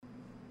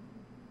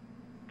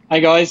Hi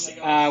guys,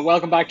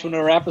 welcome back to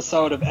another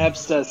episode of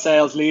EBSTA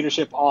Sales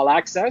Leadership All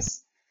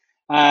Access.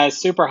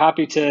 Super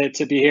happy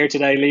to be here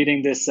today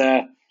leading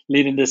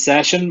this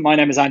session. My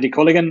name is Andy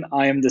Culligan.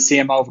 I am the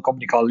CMO of a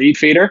company called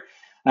Leadfeeder.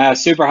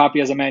 Super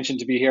happy, as I mentioned,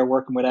 to be here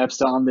working with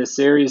EBSTA on this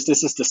series.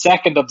 This is the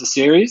second of the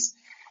series,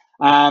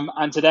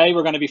 and today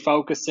we're going to be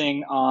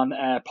focusing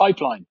on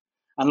pipeline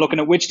and looking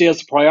at which deals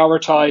to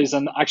prioritize,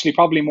 and actually,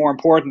 probably more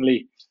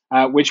importantly,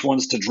 which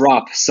ones to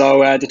drop.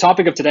 So the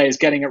topic of today is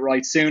getting it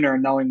right sooner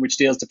and knowing which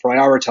deals to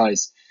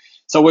prioritize.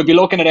 So we'll be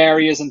looking at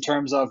areas in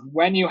terms of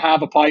when you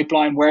have a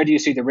pipeline, where do you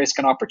see the risk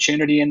and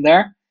opportunity in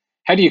there?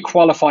 How do you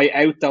qualify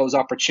out those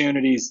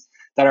opportunities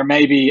that are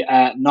maybe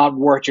not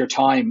worth your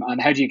time?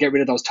 And how do you get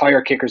rid of those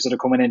tire kickers that are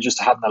coming in just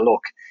to having a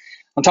look?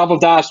 On top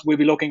of that, we'll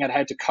be looking at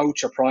how to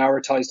coach or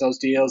prioritize those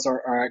deals,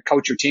 or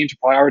coach your team to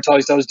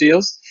prioritize those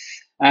deals.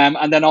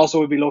 And then also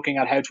we'll be looking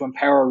at how to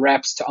empower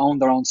reps to own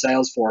their own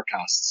sales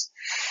forecasts.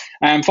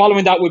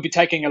 Following that, we'll be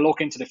taking a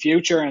look into the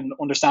future and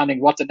understanding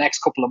what the next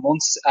couple of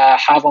months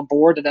have on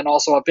board, and then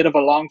also a bit of a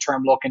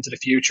long-term look into the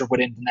future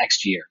within the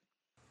next year.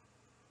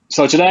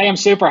 So today I'm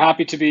super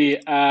happy to be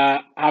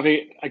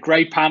having a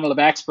great panel of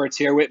experts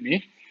here with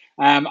me,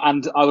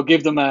 and I will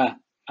give them a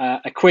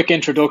quick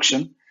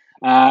introduction.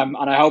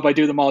 And I hope I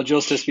do them all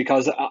justice,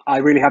 because I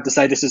really have to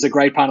say this is a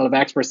great panel of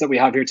experts that we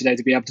have here today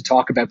to be able to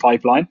talk about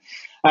pipeline.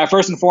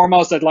 First and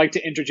foremost, I'd like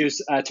to introduce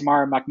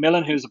Tamara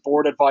Macmillan, who's a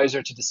board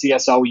advisor to the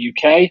CSO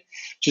UK.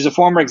 She's a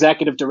former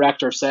executive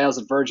director of sales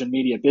at Virgin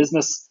Media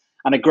Business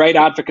and a great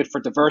advocate for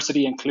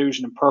diversity,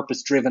 inclusion, and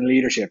purpose-driven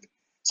leadership.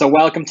 So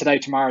welcome today,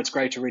 Tamara. It's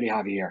great to really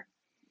have you here.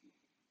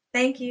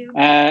 Thank you.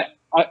 On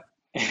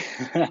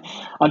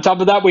top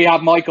of that, we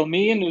have Michael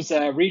Meehan, who's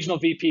a regional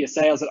VP of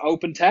sales at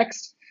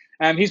OpenText.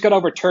 He's got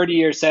over 30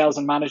 years sales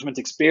and management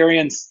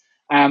experience,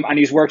 and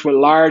he's worked with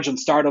large and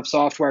startup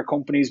software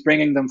companies,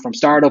 bringing them from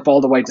startup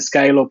all the way to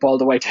scale up, all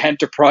the way to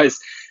enterprise.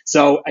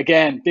 So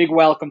again, big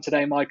welcome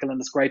today, Michael,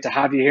 and it's great to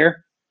have you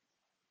here.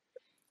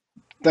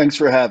 Thanks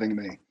for having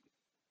me.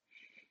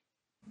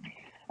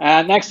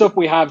 Next up,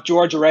 we have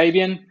George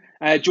Arabian.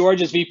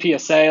 George is VP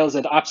of sales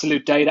at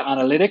Absolute Data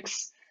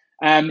Analytics.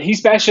 He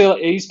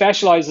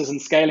specializes in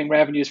scaling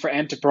revenues for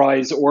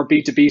enterprise or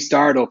B2B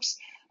startups,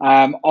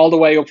 all the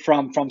way up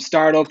from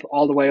startup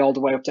all the way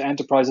up to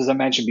enterprise, as I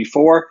mentioned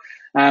before.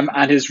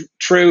 And his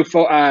true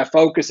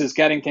focus is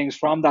getting things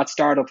from that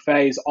startup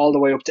phase all the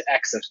way up to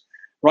exit.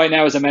 Right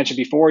now, as I mentioned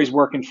before, he's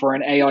working for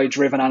an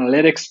AI-driven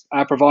analytics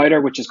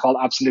provider, which is called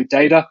Absolute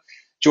Data.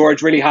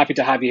 George, really happy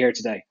to have you here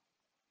today.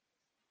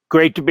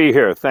 Great to be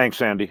here.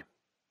 Thanks, Andy.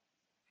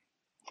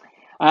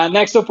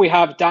 Next up, we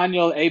have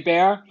Daniel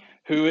Hebert,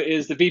 who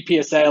is the VP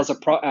of sales at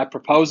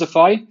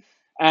Proposify.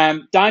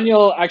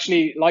 Daniel,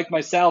 actually, like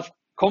myself,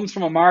 comes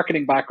from a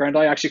marketing background.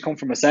 I actually come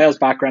from a sales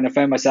background. I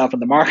found myself in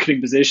the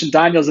marketing position.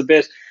 Daniel's a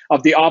bit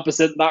of the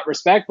opposite in that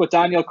respect, but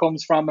Daniel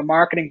comes from a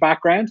marketing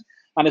background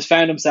and has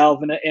found himself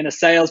in a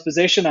sales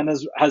position, and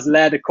has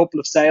led a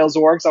couple of sales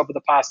orgs over the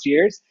past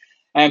years.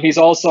 And he's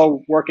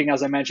also working,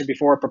 as I mentioned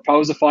before, at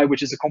Proposify,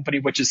 which is a company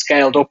which has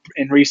scaled up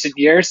in recent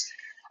years.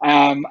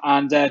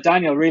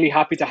 Daniel, really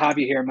happy to have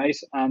you here, mate,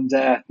 and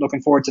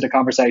looking forward to the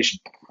conversation.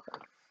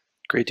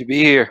 Great to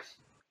be here.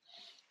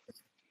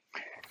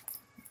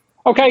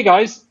 Okay,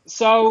 guys.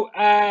 So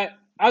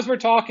as we're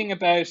talking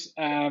about,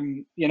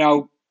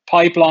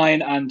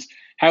 pipeline and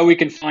how we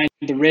can find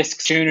the risk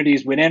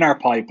opportunities within our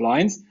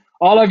pipelines,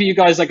 all of you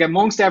guys, like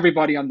amongst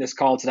everybody on this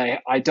call today,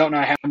 I don't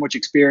know how much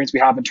experience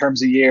we have in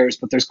terms of years,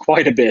 but there's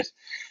quite a bit.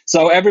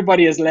 So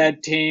everybody has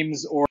led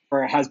teams or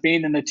has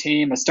been in a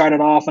team, has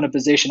started off in a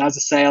position as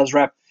a sales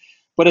rep.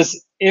 But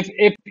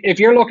if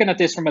you're looking at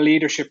this from a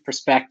leadership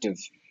perspective,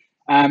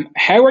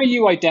 how are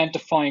you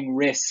identifying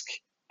risk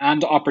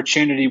and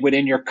opportunity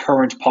within your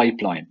current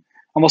pipeline?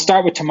 And we'll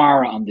start with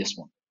Tamara on this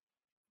one.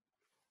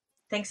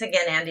 Thanks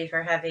again, Andy,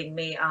 for having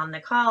me on the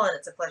call, and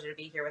it's a pleasure to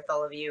be here with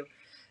all of you.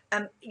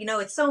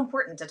 It's so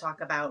important to talk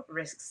about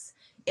risks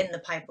in the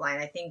pipeline.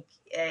 I think,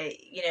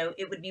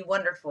 it would be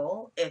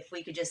wonderful if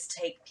we could just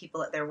take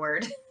people at their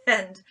word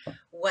and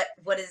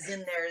what is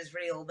in there is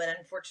real. But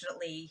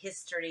unfortunately,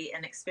 history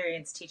and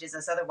experience teaches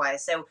us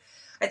otherwise. So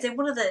I'd say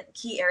one of the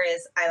key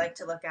areas I like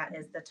to look at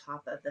is the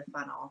top of the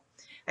funnel.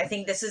 I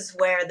think this is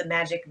where the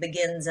magic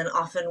begins, and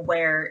often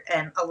where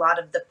a lot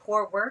of the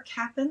poor work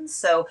happens.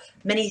 So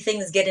many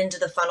things get into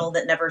the funnel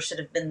that never should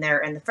have been there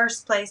in the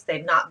first place.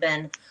 They've not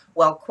been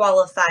well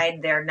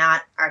qualified. They're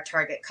not our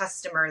target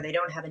customer. They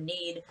don't have a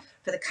need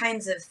for the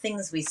kinds of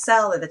things we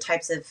sell or the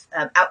types of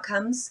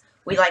outcomes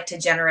we like to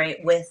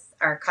generate with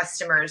our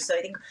customers. So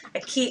I think a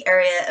key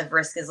area of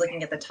risk is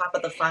looking at the top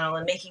of the funnel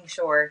and making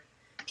sure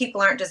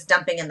people aren't just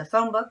dumping in the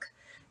phone book.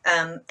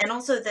 And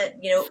also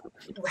that,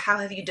 how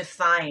have you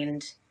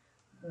defined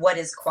what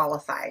is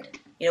qualified?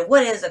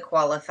 What is a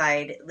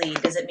qualified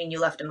lead? Does it mean you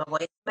left them a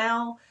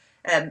voicemail?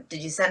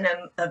 Did you send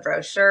them a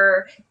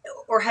brochure?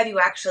 Or have you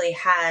actually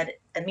had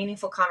a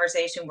meaningful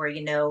conversation where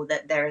you know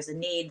that there's a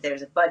need,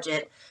 there's a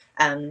budget,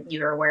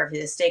 you're aware of who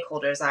the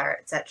stakeholders are,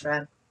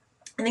 etc.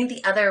 I think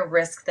the other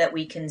risk that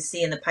we can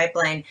see in the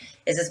pipeline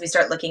is as we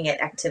start looking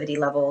at activity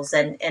levels,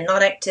 and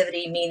not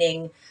activity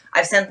meaning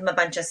I've sent them a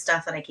bunch of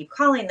stuff and I keep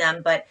calling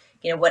them, but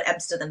what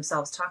EBSTA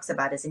themselves talks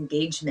about is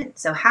engagement.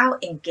 So how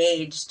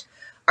engaged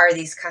are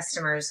these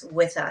customers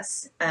with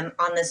us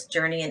on this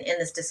journey and in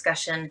this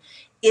discussion?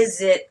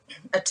 Is it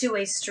a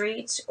two-way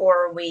street,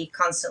 or are we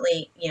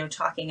constantly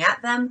talking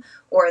at them,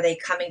 or are they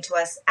coming to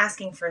us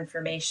asking for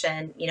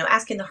information,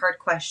 asking the hard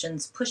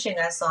questions, pushing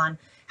us on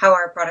how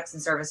our products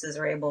and services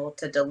are able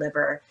to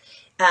deliver?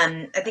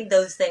 I think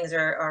those things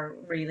are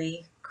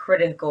really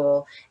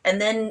critical.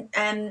 And then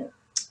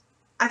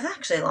I've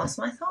actually lost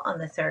my thought on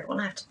the third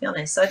one, I have to be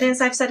honest. So I think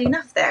I've said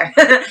enough there.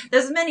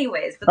 There's many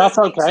ways, but That's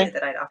those are the okay. two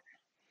that I'd offer.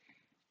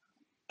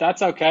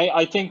 That's okay.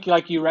 I think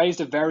like you raised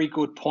a very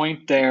good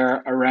point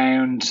there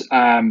around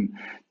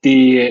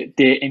the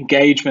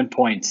engagement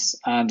points.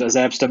 And as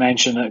Ebsta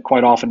mentioned,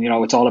 quite often,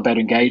 it's all about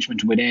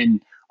engagement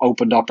within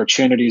opened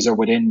opportunities or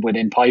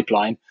within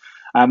pipeline.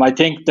 I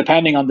think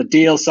depending on the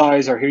deal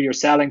size or who you're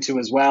selling to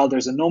as well,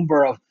 there's a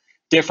number of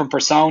different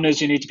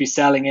personas you need to be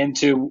selling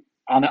into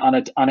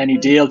on any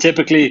deal.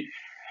 Typically,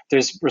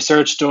 there's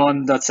research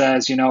done that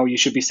says, you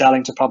should be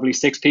selling to probably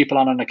 6 people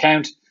on an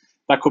account.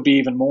 That could be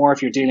even more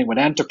if you're dealing with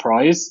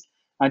enterprise.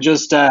 And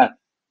just that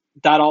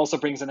also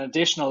brings an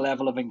additional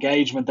level of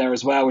engagement there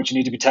as well, which you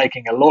need to be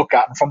taking a look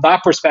at. And from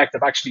that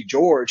perspective, actually,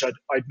 George,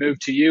 I'd move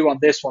to you on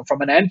this one.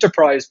 From an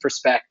enterprise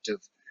perspective,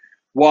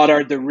 what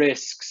are the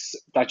risks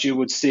that you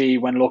would see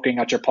when looking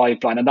at your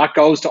pipeline? And that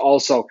goes to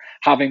also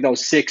having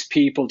those 6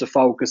 people to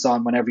focus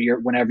on whenever you're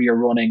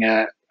running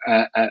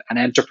an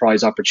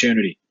enterprise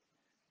opportunity.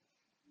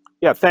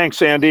 Yeah,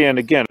 thanks, Andy. And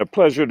again, a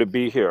pleasure to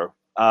be here.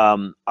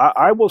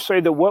 I will say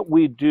that what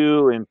we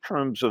do in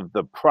terms of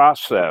the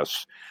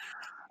process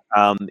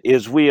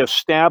is we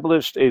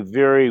established a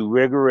very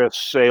rigorous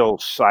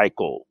sales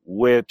cycle,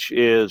 which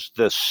is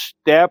the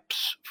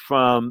steps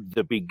from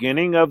the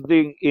beginning of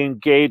the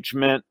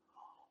engagement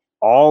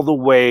all the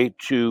way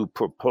to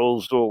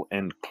proposal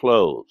and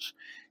close.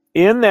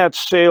 In that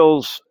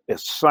sales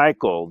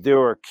cycle, there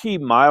are key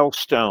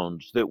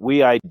milestones that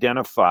we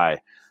identify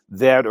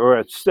that are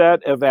a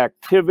set of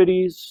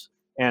activities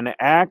and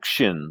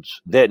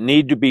actions that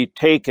need to be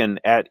taken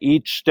at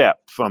each step,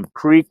 from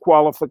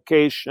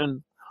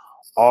pre-qualification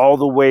all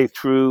the way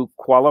through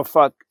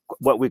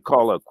what we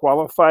call a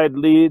qualified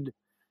lead,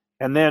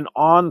 and then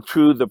on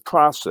through the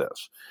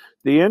process.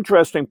 The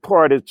interesting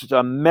part is it's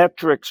a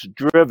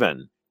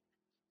metrics-driven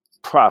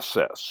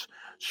process.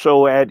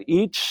 So at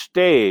each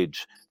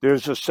stage,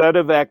 there's a set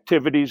of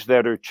activities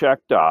that are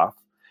checked off.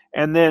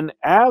 And then,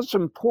 as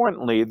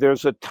importantly,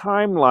 there's a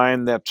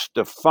timeline that's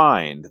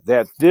defined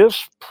that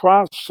this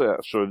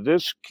process, or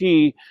this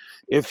key,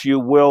 if you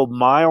will,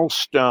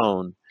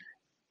 milestone,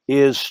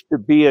 is to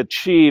be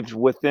achieved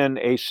within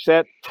a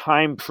set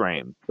time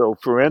frame. So,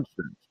 for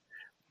instance,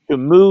 to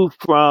move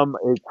from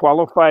a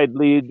qualified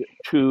lead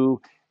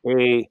to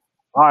a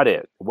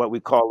audit, what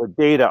we call a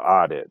data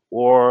audit,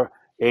 or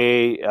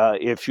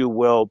if you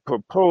will,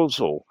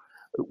 proposal,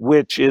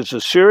 which is a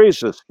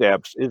series of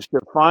steps, is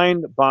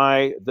defined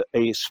by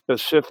a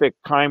specific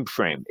time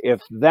frame.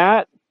 If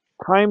that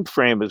time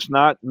frame is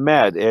not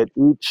met at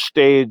each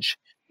stage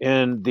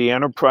in the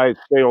enterprise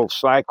sales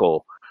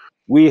cycle,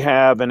 we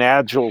have an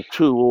agile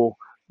tool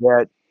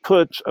that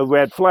puts a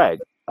red flag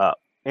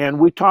up, and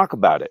we talk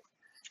about it.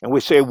 And we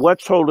say,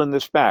 what's holding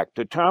this back?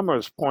 To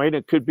Tamara's point,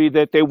 it could be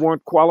that they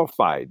weren't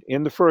qualified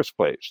in the first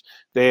place.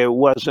 There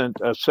wasn't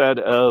a set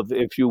of,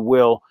 if you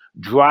will,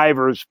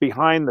 drivers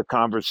behind the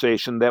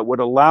conversation that would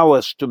allow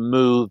us to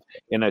move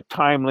in a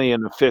timely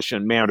and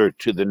efficient manner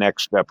to the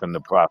next step in the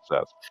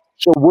process.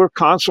 So we're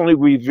constantly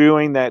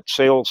reviewing that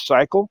sales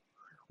cycle.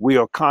 We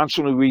are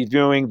constantly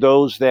reviewing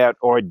those that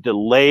are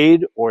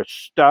delayed or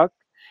stuck.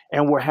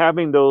 And we're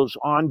having those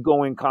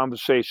ongoing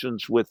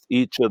conversations with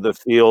each of the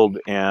field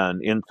and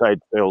inside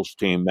sales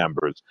team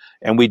members.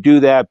 And we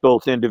do that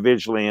both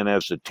individually and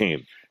as a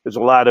team. There's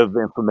a lot of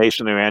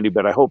information there, Andy,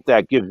 but I hope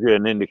that gives you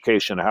an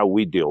indication of how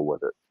we deal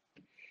with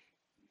it.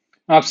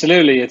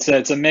 Absolutely. It's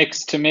a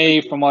mix to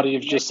me from what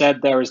you've just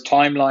said. There is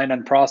timeline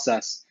and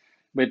process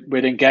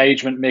with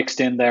engagement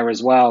mixed in there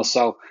as well.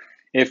 So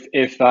if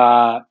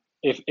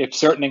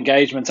certain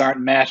engagements aren't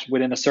met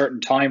within a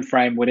certain time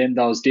frame within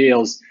those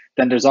deals,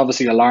 then there's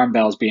obviously alarm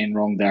bells being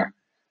rung there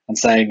and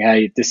saying,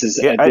 hey, this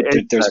is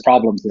there's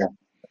problems here.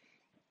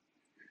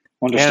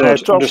 Understood. And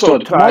it's also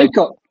Understood.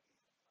 Michael.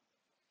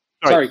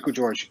 Sorry, good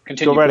George.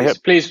 Continue. Go right ahead.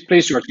 Please,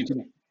 George,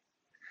 continue.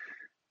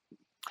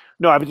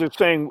 No, I was just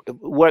saying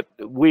what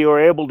we are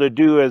able to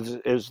do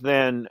is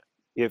then,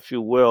 if you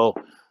will,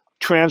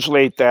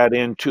 translate that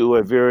into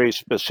a very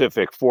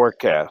specific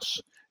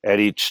forecast at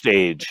each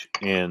stage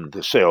in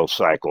the sales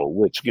cycle,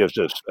 which gives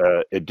us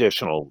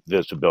additional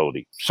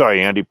visibility.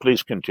 Sorry, Andy,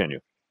 please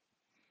continue.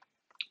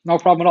 No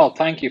problem at all.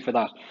 Thank you for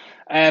that.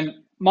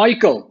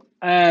 Michael,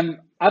 at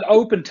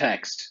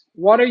OpenText,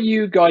 what are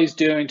you guys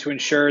doing to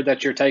ensure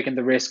that you're taking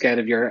the risk out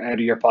of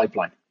your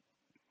pipeline?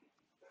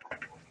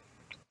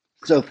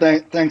 So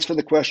thanks for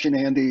the question,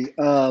 Andy.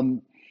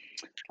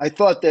 I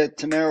thought that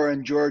Tamara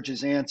and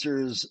George's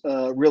answers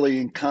really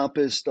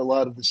encompassed a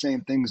lot of the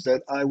same things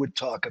that I would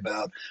talk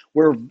about.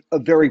 We're a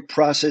very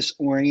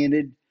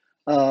process-oriented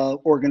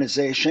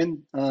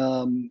organization,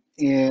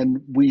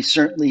 and we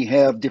certainly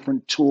have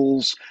different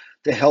tools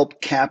to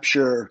help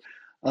capture,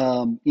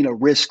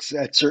 risks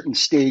at certain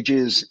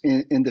stages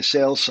in the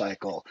sales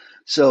cycle.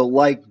 So,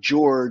 like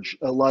George,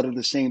 a lot of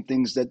the same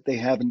things that they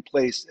have in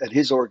place at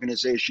his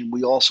organization,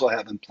 we also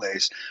have in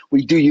place.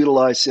 We do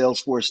utilize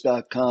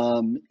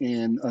Salesforce.com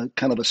in a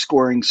kind of a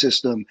scoring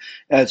system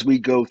as we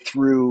go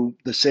through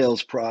the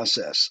sales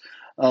process.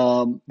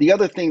 The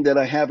other thing that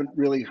I haven't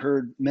really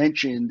heard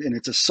mentioned, and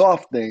it's a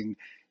soft thing,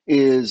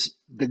 is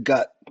the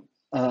gut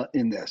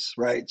in this,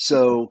 right?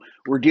 So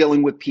we're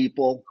dealing with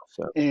people,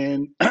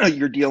 and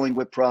you're dealing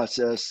with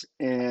process,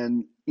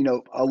 and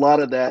a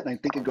lot of that, and I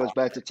think it goes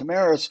back to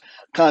Tamara's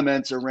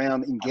comments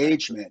around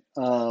engagement.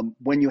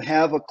 When you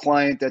have a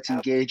client that's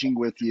engaging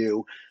with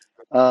you,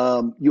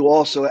 you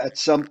also at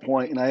some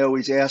point, and I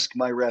always ask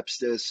my reps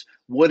this,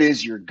 what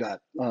is your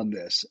gut on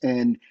this?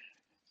 And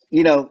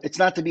it's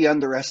not to be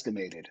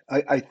underestimated.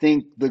 I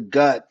think the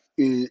gut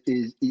is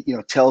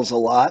tells a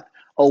lot,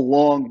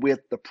 along with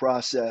the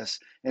process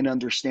and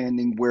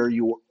understanding where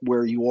you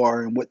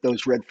are and what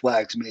those red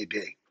flags may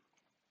be.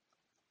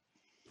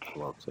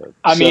 Well said.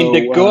 I mean,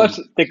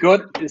 So the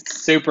gut is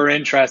super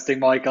interesting,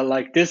 Michael.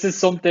 Like, this is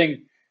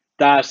something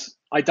that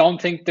I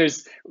don't think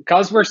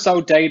because we're so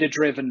data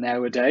driven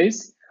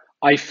nowadays,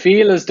 I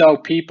feel as though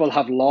people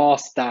have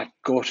lost that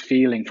gut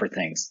feeling for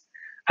things.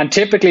 And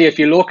typically, if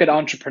you look at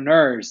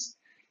entrepreneurs,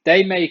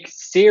 they make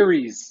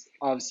series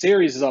of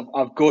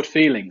gut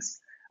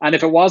feelings. And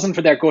if it wasn't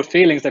for their gut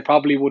feelings, they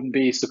probably wouldn't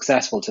be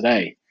successful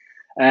today.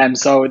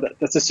 So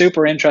that's a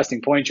super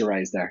interesting point you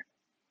raised there.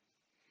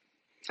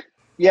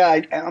 yeah,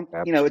 it's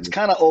Absolutely.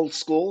 kind of old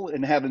school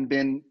and haven't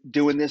been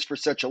doing this for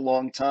such a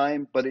long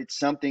time, but it's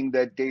something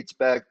that dates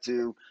back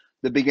to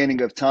the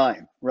beginning of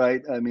time,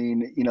 right? I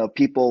mean,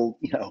 people,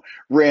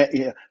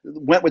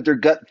 went with their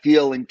gut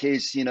feel in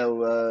case,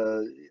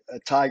 a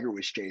tiger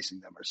was chasing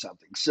them or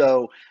something.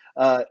 So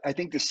I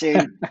think the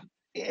same.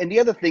 And the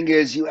other thing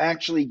is you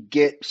actually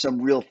get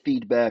some real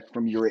feedback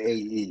from your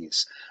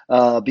AEs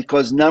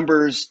because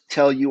numbers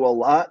tell you a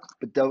lot,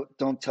 but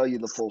don't tell you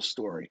the full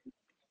story.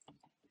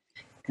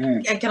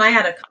 And can I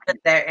add a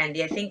comment there,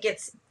 Andy? I think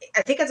it's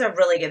a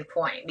really good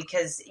point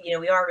because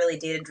we are really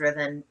data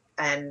driven,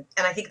 and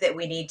I think that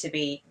we need to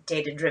be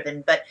data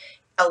driven, but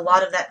a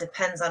lot of that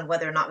depends on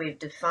whether or not we've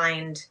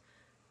defined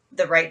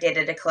the right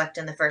data to collect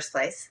in the first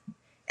place,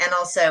 and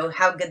also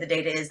how good the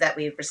data is that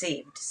we've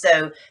received.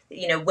 So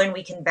when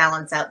we can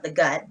balance out the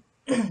gut,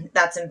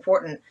 that's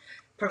important,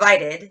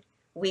 provided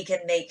we can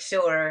make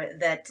sure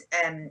that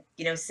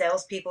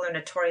salespeople are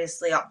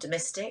notoriously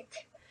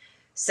optimistic.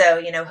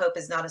 So, hope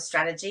is not a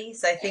strategy.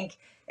 So I think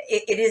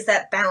it is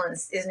that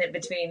balance, isn't it,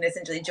 between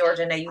essentially, George,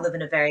 I know you live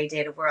in a very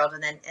data world,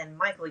 and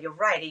Michael, you're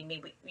right. I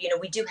mean,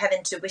 we do have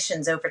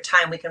intuitions over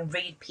time. We can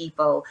read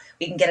people.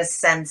 We can get a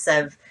sense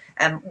of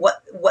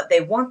what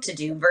they want to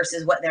do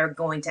versus what they're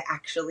going to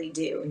actually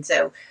do. And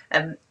so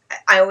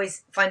I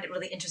always find it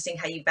really interesting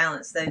how you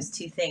balance those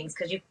two things,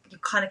 because you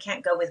kind of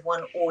can't go with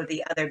one or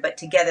the other, but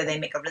together they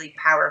make a really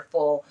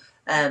powerful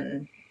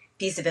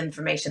piece of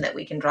information that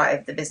we can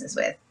drive the business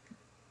with.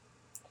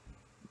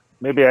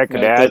 Maybe I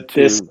could add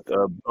to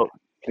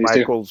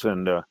Michael's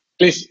and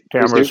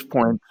Tamara's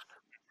points.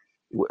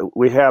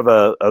 We have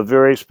a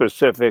very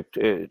specific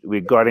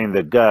regarding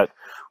the gut.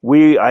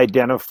 We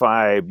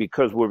identify,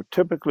 because we're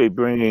typically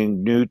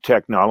bringing new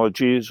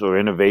technologies or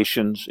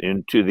innovations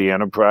into the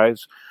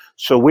enterprise.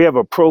 So we have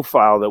a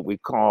profile that we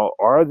call,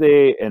 are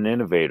they an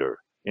innovator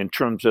in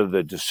terms of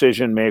the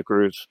decision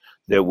makers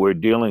that we're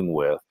dealing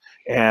with?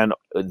 And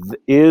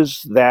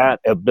is that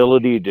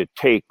ability to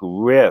take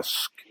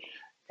risk?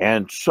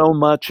 And so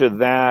much of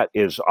that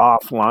is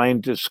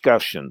offline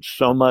discussion.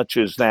 So much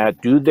is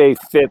that, do they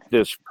fit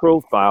this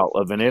profile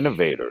of an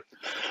innovator?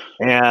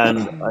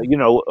 And,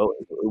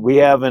 we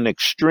have an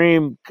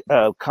extreme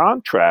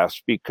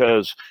contrast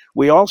because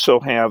we also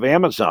have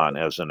Amazon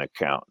as an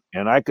account.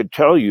 And I could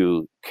tell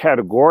you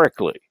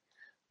categorically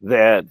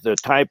that the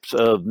types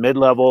of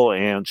mid-level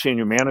and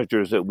senior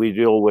managers that we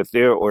deal with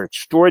there are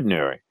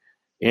extraordinary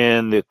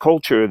in the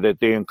culture that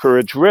they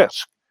encourage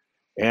risk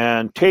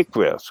and take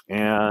risk.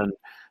 And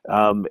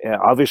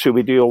obviously,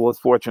 we deal with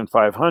Fortune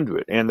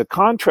 500, and the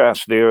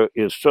contrast there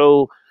is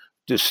so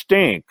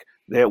distinct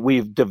that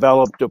we've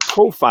developed a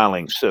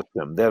profiling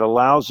system that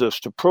allows us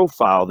to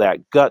profile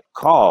that gut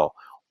call.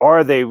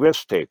 Are they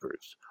risk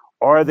takers?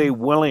 Are they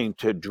willing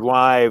to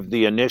drive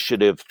the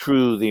initiative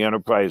through the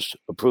enterprise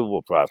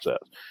approval process?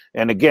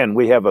 And again,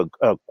 we have a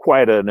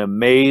quite an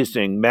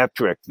amazing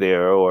metric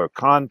there, or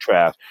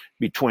contrast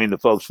between the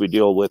folks we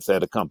deal with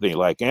at a company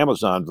like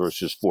Amazon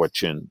versus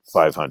Fortune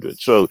 500.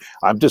 So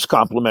I'm just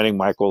complimenting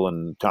Michael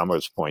and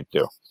Tamara's point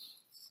there.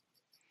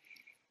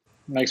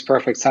 Makes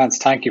perfect sense.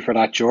 Thank you for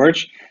that,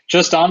 George.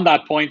 Just on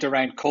that point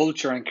around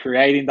culture and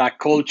creating that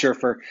culture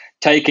for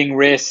taking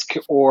risk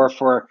or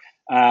for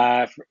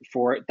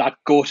that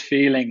gut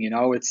feeling,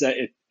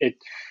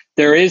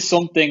 there is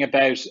something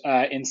about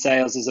in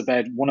sales is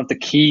about one of the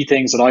key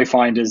things that I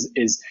find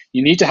is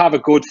you need to have a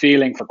good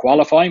feeling for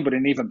qualifying, but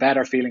an even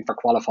better feeling for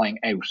qualifying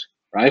out,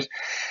 right?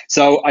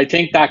 So I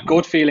think that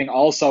good feeling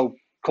also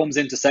comes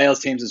into sales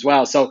teams as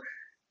well. So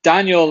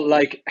Daniel,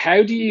 like,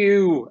 how do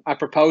you at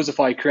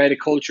Proposify create a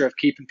culture of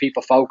keeping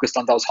people focused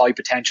on those high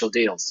potential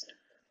deals?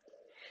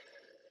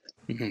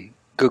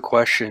 Good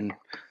question.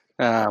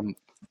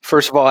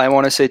 First of all, I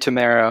want to say,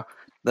 Tamara,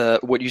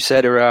 what you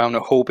said around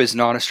hope is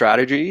not a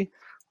strategy.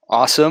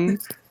 Awesome.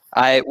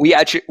 We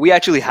actually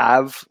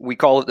we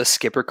call it the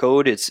Skipper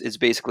Code. It's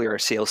basically our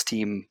sales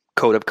team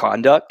code of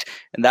conduct,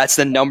 and that's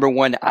the number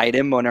one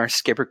item on our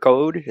Skipper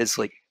Code. Is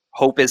like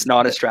hope is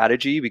not a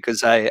strategy,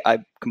 because I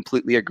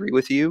completely agree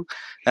with you.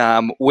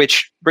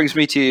 Which brings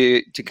me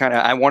to kind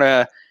of, I want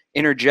to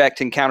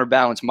interject and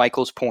counterbalance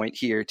Michael's point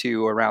here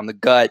too around the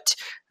gut.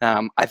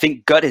 I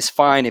think gut is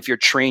fine if you're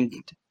trained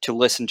to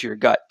listen to your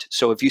gut.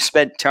 So if you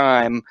spent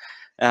time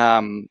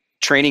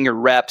training your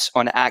reps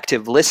on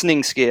active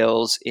listening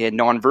skills and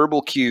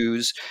nonverbal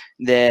cues,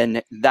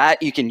 then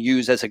that you can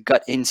use as a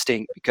gut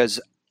instinct,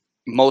 because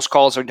most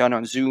calls are done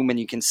on Zoom and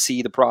you can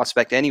see the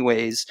prospect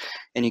anyways,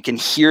 and you can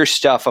hear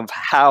stuff of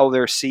how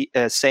they're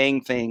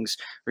saying things,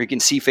 or you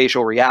can see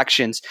facial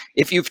reactions.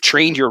 If you've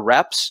trained your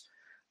reps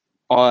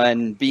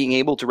on being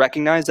able to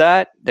recognize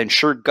that, then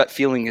sure, gut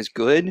feeling is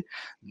good.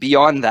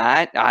 Beyond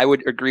that, I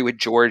would agree with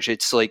George.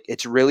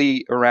 It's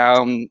really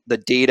around the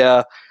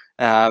data,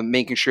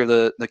 making sure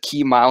the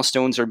key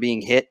milestones are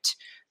being hit,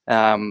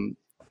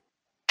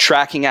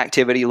 tracking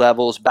activity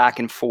levels back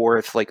and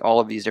forth, like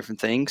all of these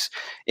different things.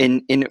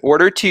 In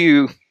order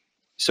to,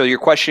 so your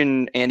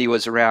question, Andy,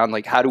 was around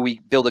like, how do we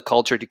build a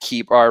culture to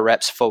keep our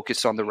reps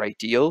focused on the right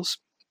deals?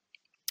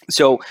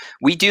 So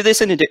we do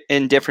this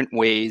in different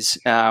ways.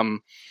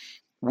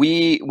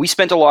 We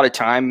spent a lot of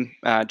time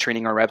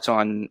training our reps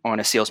on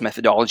a sales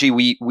methodology.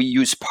 We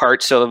use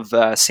parts of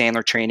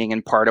Sandler training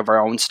and part of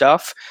our own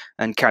stuff,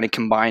 and kind of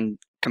combine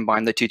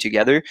the two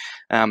together.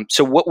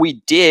 So what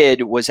we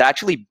did was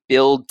actually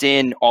build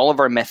in all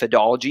of our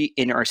methodology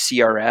in our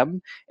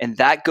CRM, and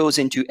that goes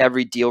into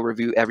every deal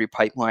review, every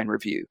pipeline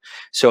review.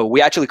 So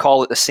we actually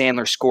call it the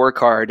Sandler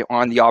scorecard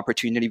on the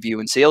opportunity view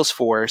in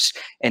Salesforce,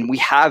 and we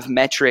have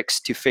metrics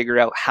to figure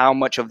out how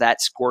much of that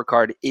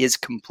scorecard is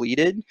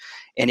completed.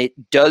 And it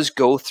does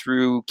go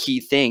through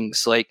key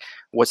things like,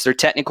 what's their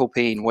technical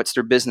pain? What's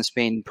their business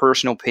pain,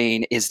 personal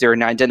pain? Is there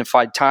an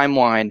identified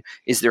timeline?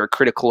 Is there a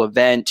critical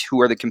event? Who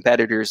are the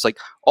competitors? Like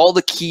all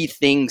the key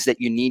things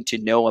that you need to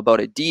know about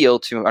a deal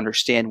to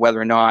understand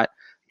whether or not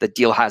the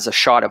deal has a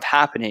shot of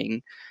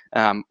happening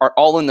are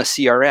all in the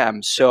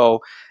CRM. So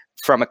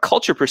from a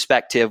culture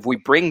perspective, we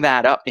bring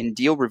that up in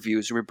deal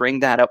reviews. We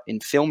bring that up in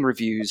film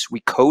reviews. We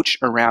coach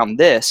around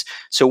this.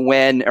 So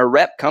when a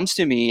rep comes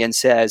to me and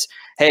says,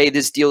 hey,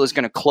 this deal is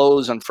going to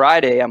close on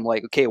Friday, I'm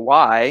like, okay,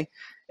 why?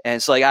 And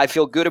it's like, I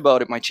feel good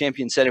about it. My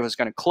champion said it was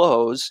going to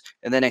close.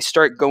 And then I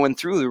start going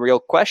through the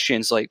real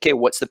questions like, okay,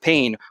 what's the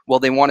pain? Well,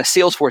 they want a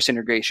Salesforce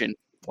integration.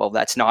 Well,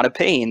 that's not a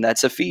pain.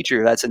 That's a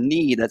feature. That's a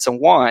need. That's a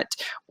want.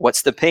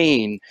 What's the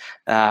pain?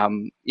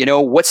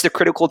 What's the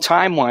critical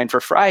timeline for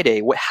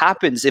Friday? What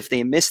happens if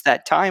they miss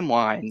that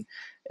timeline?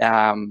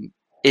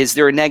 Is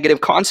there a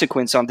negative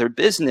consequence on their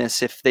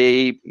business if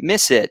they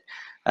miss it?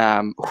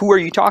 Who are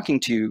you talking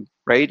to,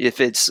 right? If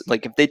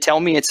they tell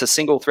me it's a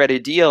single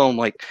threaded deal, I'm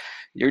like,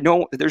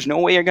 there's no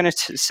way you're going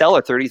to sell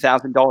a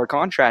 $30,000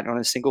 contract on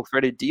a single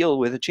threaded deal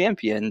with a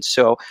champion.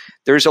 So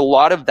there's a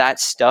lot of that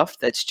stuff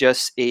that's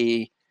just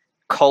a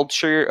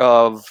culture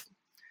of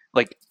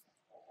like,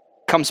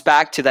 comes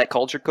back to that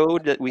culture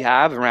code that we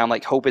have around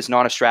like hope is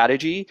not a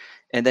strategy.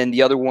 And then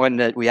the other one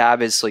that we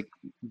have is like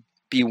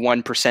be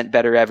 1%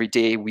 better every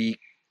day, week,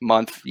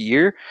 month,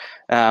 year.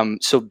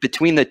 So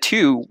between the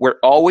two, we're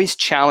always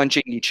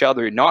challenging each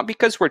other, not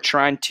because we're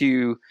trying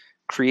to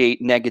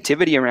create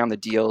negativity around the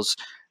deals.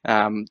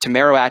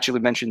 Tamara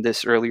actually mentioned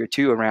this earlier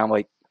too, around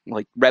like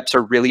reps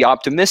are really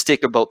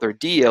optimistic about their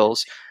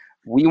deals.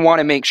 We want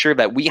to make sure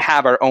that we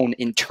have our own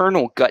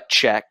internal gut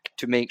check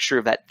to make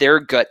sure that their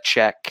gut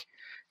check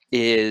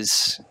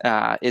is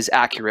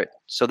accurate.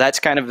 So that's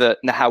kind of the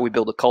how we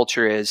build a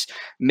culture, is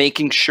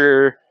making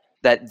sure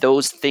that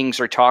those things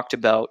are talked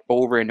about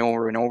over and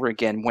over and over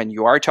again when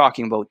you are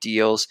talking about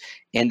deals,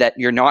 and that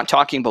you're not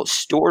talking about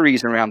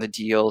stories around the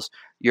deals.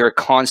 You're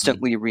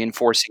constantly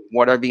reinforcing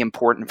what are the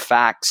important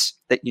facts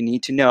that you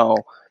need to know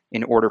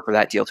in order for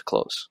that deal to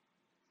close.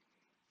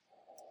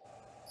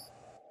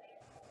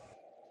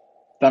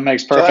 That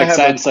makes perfect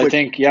sense. I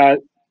think, yeah.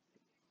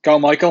 Go,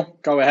 Michael.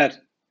 Go ahead.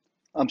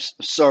 I'm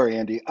sorry,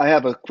 Andy. I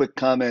have a quick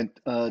comment,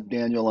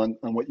 Daniel, on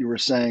what you were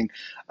saying.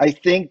 I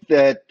think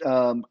that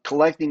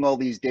collecting all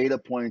these data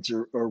points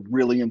are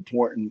really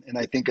important. And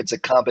I think it's a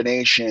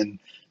combination,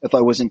 if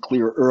I wasn't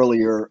clear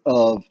earlier,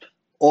 of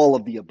all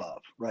of the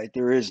above, right?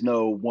 There is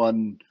no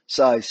one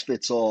size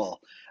fits all.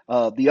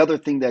 The other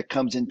thing that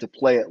comes into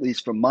play, at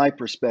least from my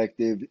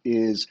perspective,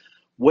 is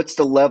what's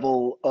the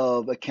level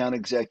of account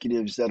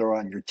executives that are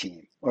on your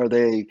team? Are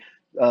they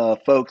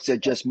folks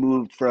that just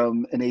moved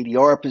from an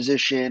ADR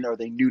position? Are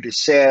they new to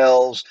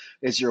sales?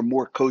 Is there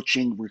more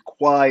coaching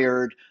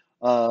required?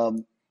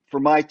 For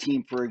my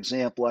team, for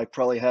example, I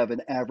probably have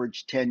an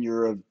average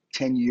tenure of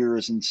 10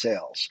 years in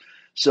sales.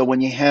 So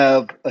when you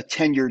have a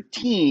tenured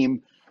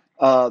team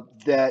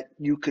that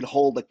you could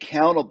hold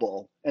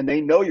accountable, and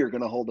they know you're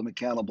going to hold them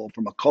accountable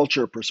from a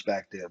culture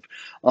perspective,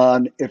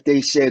 on if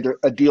they say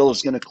a deal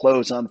is going to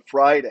close on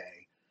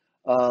Friday,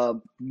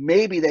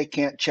 maybe they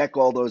can't check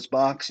all those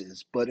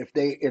boxes, but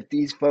if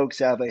these folks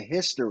have a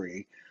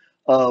history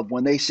of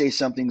when they say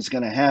something's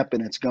going to happen,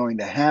 it's going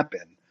to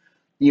happen.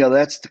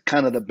 That's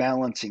kind of the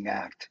balancing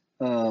act,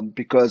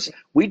 because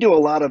we do a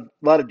lot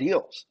of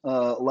deals,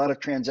 a lot of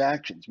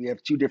transactions. We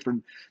have two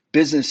different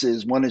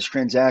businesses. One is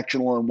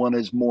transactional and one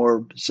is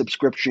more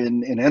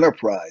subscription and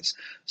enterprise.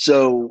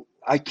 So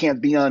I can't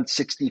be on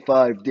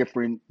 65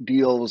 different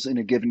deals in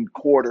a given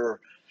quarter.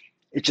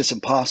 It's just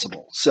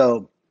impossible.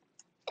 So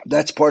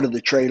that's part of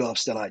the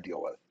trade-offs that I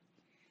deal with.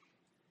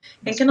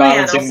 And It's can I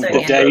add balancing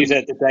also, the Andy?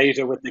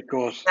 data with the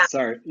gut.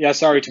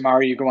 Sorry,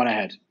 Tamara, you go on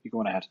ahead.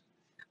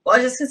 Well,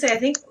 I was just going to say, I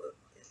think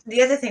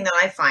the other thing that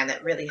I find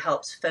that really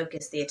helps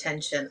focus the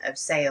attention of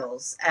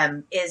sales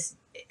is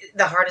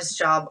the hardest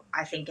job,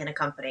 I think, in a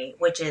company,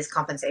 which is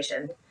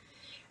compensation.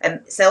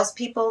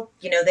 Salespeople,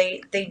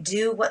 they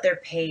do what they're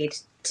paid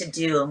to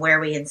do and where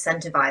we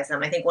incentivize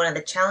them. I think one of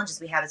the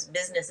challenges we have as a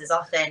business is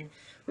often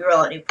we roll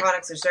out new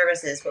products or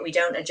services, but we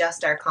don't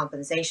adjust our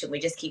compensation. We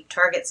just keep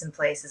targets in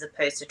place as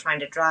opposed to trying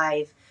to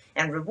drive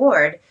and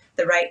reward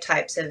the right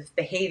types of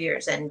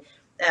behaviors. And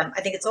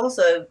I think it's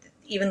also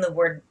even the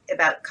word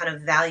about kind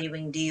of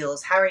valuing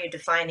deals. How are you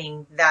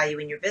defining value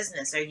in your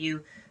business? Are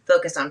you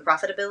focused on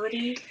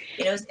profitability,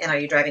 and are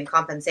you driving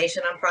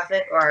compensation on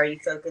profit, or are you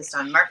focused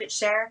on market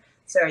share?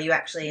 So are you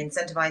actually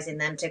incentivizing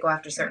them to go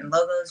after certain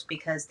logos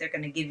because they're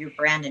going to give your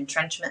brand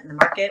entrenchment in the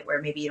market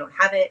where maybe you don't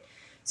have it?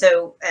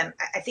 So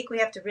I think we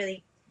have to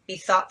really be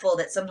thoughtful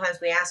that sometimes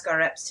we ask our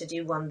reps to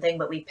do one thing,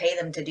 but we pay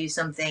them to do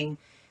something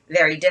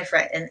very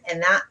different. And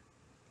that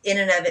in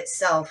and of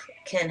itself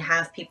can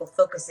have people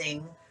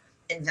focusing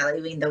and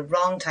valuing the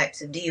wrong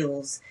types of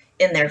deals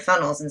in their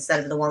funnels instead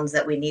of the ones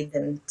that we need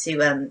them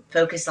to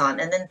focus on.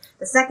 And then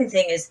the second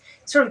thing is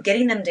sort of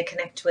getting them to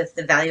connect with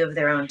the value of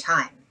their own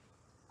time.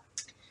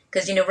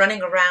 Because,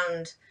 running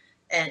around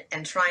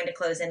and trying to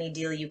close any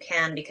deal you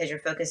can because you're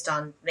focused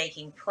on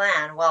making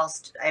plan,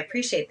 whilst I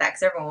appreciate that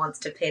because everyone wants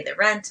to pay the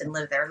rent and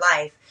live their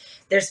life,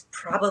 there's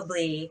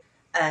probably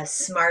a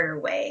smarter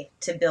way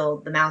to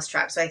build the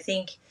mousetrap. So I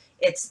think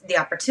it's the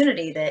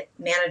opportunity that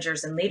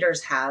managers and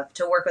leaders have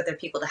to work with their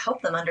people to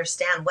help them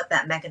understand what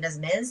that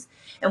mechanism is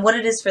and what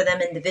it is for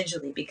them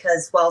individually.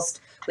 Because whilst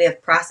we have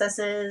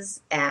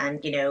processes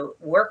and,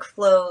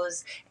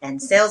 workflows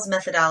and sales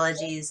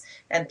methodologies,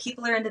 and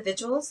people are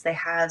individuals, they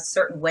have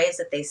certain ways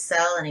that they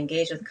sell and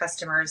engage with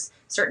customers,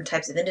 certain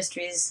types of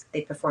industries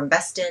they perform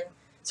best in,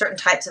 certain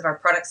types of our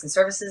products and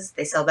services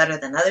they sell better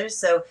than others.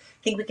 So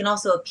I think we can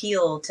also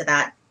appeal to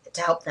that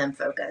to help them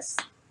focus.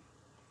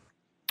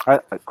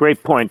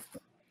 Great point.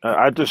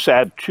 I'd just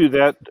add to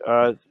that,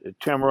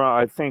 Tamara,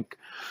 I think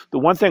the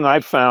one thing I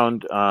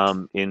found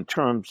in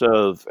terms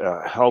of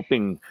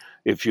helping,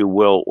 if you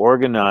will,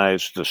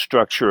 organize the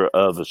structure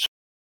of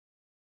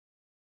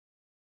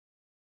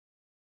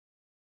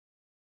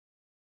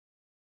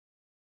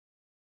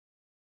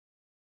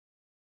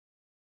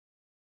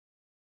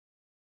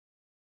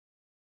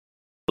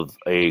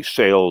a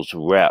sales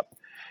rep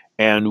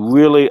and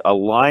really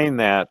align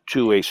that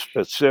to a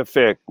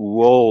specific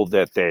role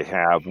that they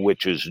have,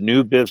 which is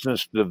new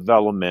business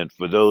development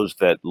for those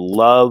that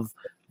love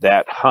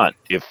that hunt,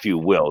 if you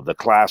will, the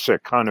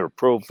classic hunter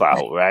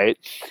profile, right?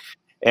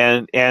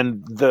 And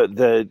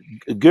the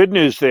good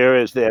news there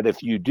is that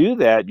if you do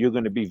that, you're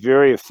going to be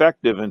very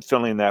effective in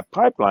filling that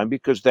pipeline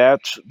because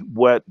that's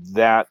what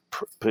that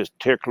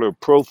particular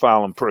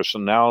profile and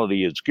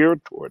personality is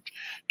geared towards.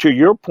 To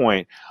your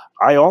point,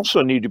 I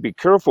also need to be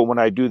careful when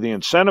I do the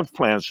incentive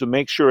plans to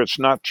make sure it's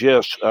not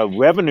just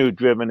revenue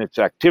driven, it's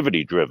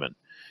activity driven.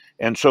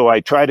 And so I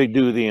try to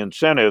do the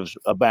incentives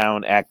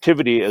about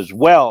activity as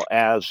well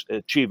as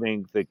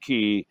achieving the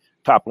key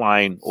top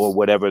line or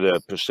whatever the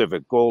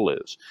specific goal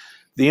is.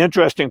 The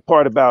interesting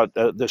part about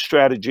the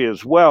strategy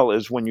as well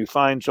is when you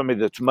find somebody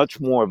that's much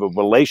more of a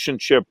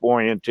relationship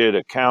oriented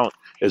account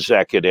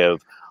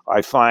executive,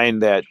 I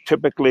find that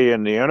typically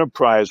in the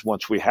enterprise,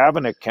 once we have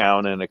an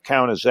account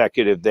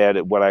executive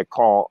that what I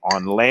call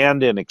on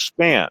land and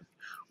expand,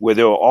 where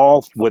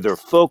they're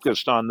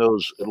focused on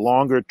those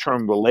longer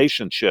term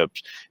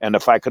relationships. And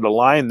if I could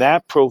align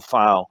that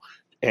profile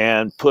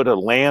and put a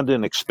land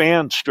and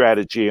expand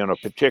strategy on a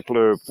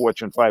particular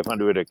Fortune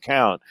 500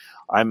 account,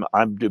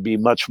 I'm to be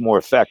much more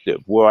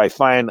effective. Where I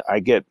find I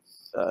get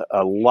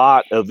a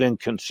lot of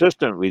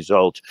inconsistent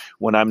results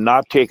when I'm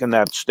not taking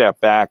that step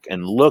back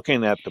and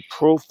looking at the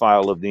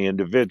profile of the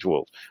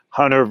individual,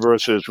 hunter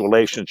versus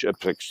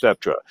relationships,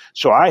 etc.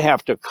 So I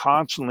have to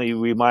constantly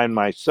remind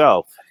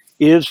myself,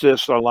 is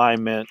this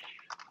alignment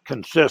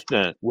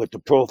consistent with the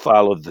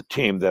profile of the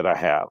team that I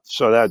have.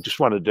 So that I just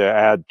wanted to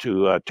add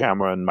to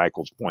Tamara and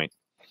Michael's point.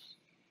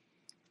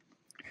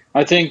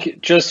 I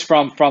think just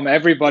from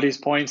everybody's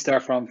points there,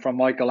 from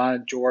Michael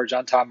and George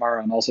and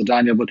Tamara and also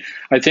Daniel, but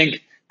I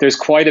think there's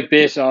quite a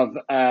bit of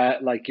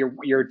like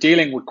you're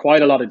dealing with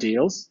quite a lot of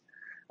deals,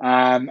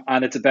 and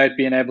it's about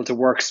being able to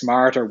work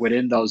smarter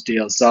within those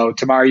deals. So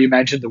Tamara, you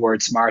mentioned the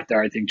word smart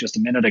there, I think just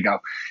a minute ago.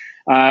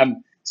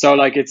 So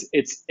like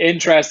it's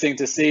interesting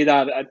to see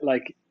that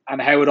like,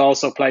 and how it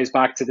also plays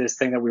back to this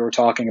thing that we were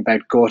talking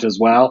about, gut as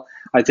well.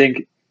 I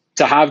think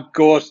to have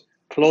gut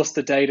plus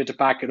the data to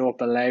back it up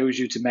allows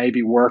you to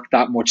maybe work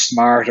that much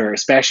smarter,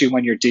 especially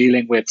when you're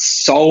dealing with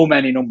so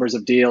many numbers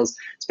of deals,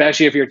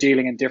 especially if you're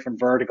dealing in different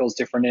verticals,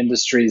 different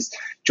industries.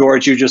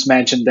 George, you just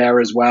mentioned there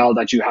as well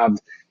that you have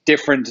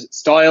different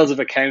styles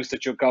of accounts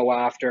that you'll go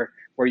after,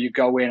 where you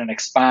go in and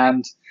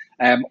expand,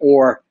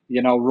 or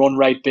run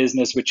rate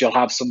business, which you'll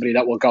have somebody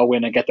that will go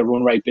in and get the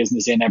run rate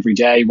business in every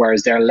day,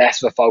 whereas they're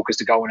less of a focus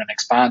to go in and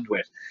expand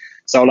with.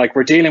 So like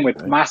we're dealing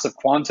with massive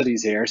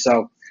quantities here.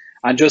 So,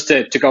 and just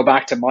to go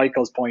back to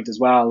Michael's point as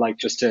well, like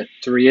just to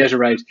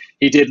reiterate,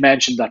 he did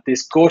mention that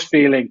this gut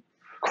feeling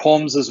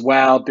comes as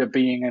well by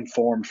being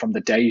informed from the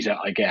data,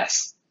 I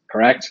guess.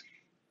 Correct?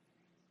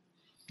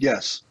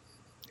 Yes.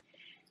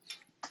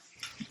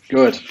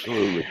 Good.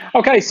 Absolutely.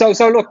 Okay, so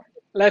look,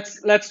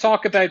 let's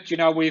talk about,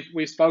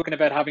 we've spoken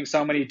about having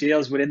so many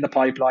deals within the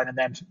pipeline and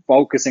then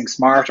focusing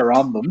smarter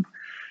on them.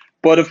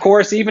 But of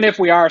course, even if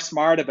we are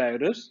smart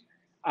about it,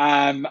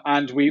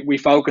 and we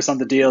focus on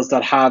the deals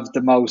that have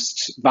the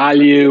most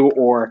value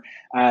or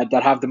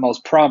that have the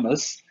most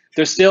promise,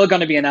 there's still going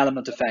to be an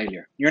element of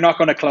failure. You're not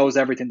going to close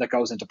everything that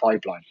goes into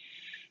pipeline.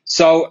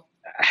 So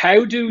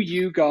how do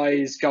you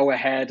guys go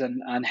ahead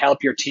and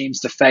help your teams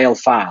to fail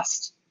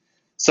fast?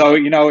 So,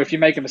 if you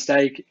make a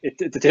mistake,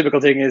 the typical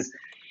thing is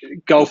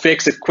go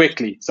fix it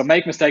quickly. So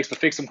make mistakes, but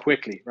fix them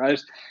quickly, right?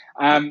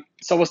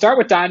 So we'll start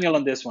with Daniel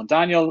on this one.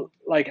 Daniel,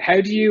 like,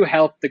 how do you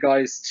help the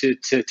guys to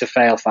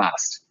fail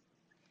fast?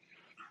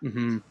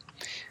 Mm-hmm.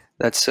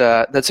 That's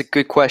a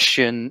good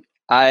question.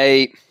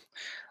 I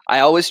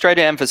always try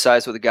to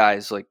emphasize with the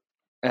guys, like,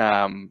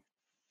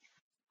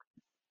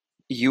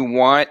 you don't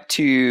want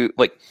to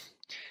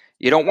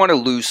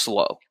lose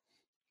slow.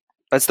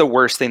 That's the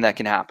worst thing that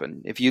can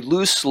happen. If you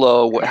lose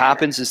slow, what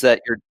happens is that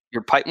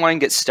your pipeline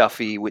gets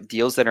stuffy with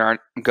deals that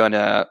aren't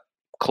gonna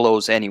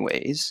close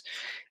anyways,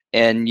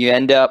 and you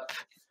end up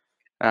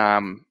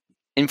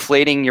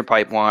inflating your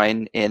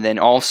pipeline, and then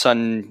all of a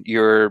sudden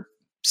you're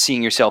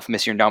seeing yourself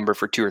miss your number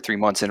for 2 or 3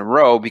 months in a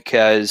row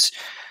because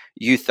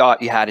you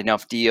thought you had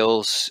enough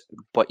deals,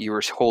 but you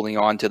were holding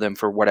on to them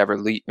for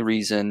whatever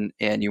reason,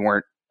 and you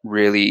weren't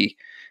really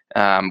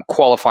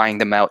qualifying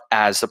them out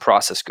as the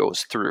process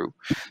goes through.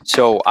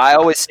 So I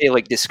always say,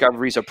 like,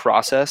 discovery is a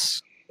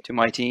process to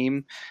my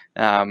team.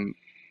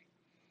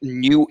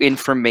 New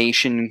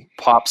information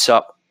pops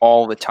up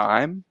all the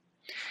time.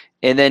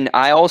 And then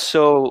I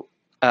also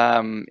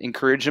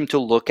encourage them to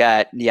look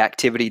at the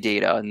activity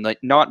data, and like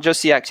not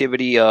just the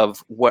activity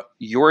of what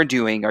you're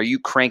doing. Are you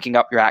cranking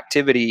up your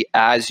activity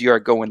as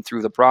you're going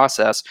through the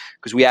process?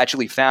 Because we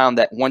actually found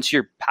that once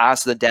you're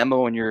past the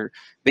demo and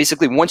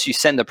once you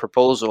send the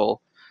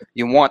proposal,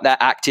 you want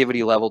that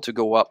activity level to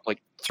go up like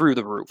through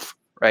the roof,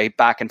 right?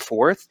 Back and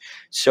forth.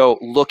 So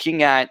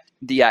looking at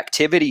the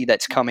activity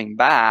that's coming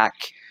back,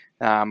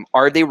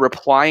 are they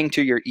replying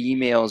to your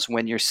emails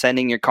when you're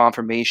sending your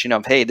confirmation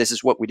of, hey, this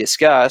is what we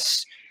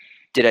discussed.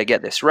 Did I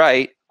get this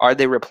right? Are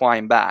they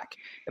replying back?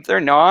 If they're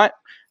not,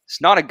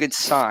 it's not a good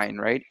sign,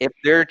 right? If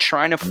they're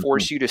trying to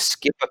force you to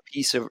skip a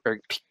piece of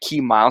or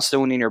key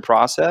milestone in your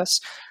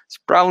process, it's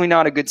probably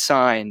not a good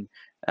sign.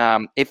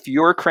 If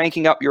you're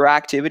cranking up your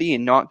activity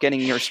and not getting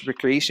your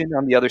reciprocation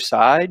on the other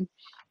side,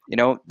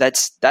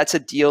 that's a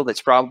deal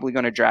that's probably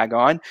going to drag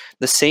on.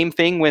 The same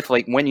thing with,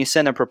 like, when you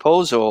send a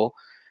proposal,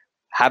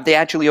 have they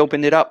actually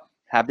opened it up?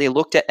 Have they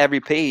looked at every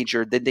page,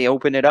 or did they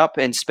open it up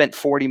and spent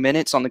 40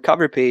 minutes on the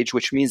cover page,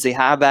 which means they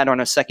have that on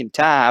a second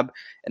tab,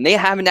 and they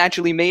haven't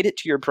actually made it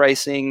to your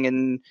pricing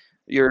and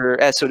your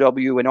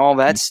SOW and all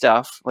that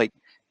stuff? Like,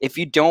 if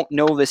you don't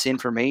know this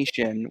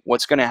information,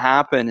 what's going to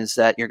happen is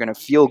that you're going to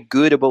feel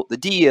good about the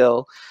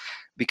deal,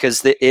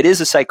 because it is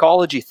a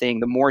psychology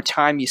thing. The more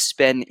time you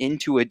spend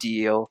into a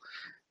deal,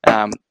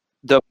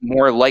 the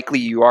more likely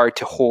you are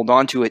to hold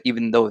on to it,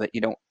 even though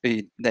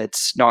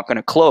that's not going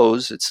to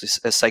close. It's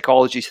a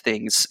psychology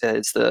thing.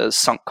 It's the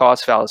sunk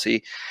cost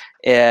fallacy.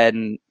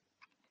 And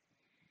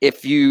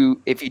if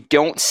you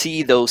don't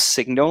see those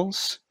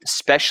signals,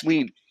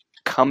 especially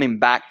coming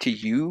back to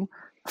you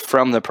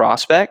from the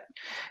prospect,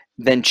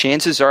 then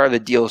chances are the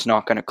deal is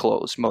not going to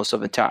close most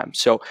of the time.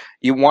 So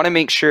you want to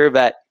make sure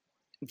that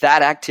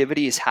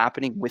activity is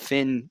happening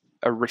within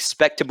a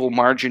respectable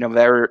margin of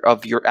error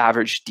of your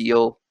average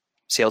deal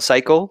sales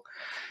cycle.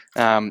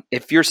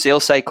 If your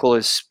sales cycle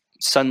is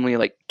suddenly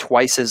like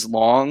twice as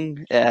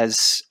long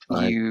as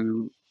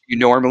you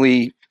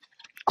normally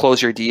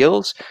close your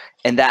deals,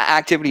 and that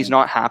activity is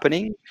not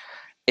happening,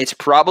 it's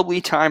probably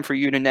time for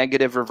you to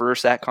negative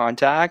reverse that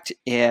contact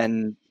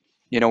and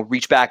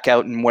reach back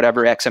out in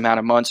whatever X amount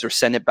of months, or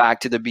send it back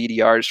to the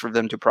BDRs for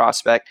them to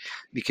prospect,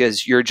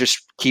 because you're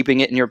just keeping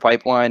it in your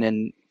pipeline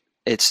and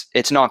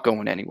it's not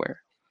going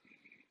anywhere.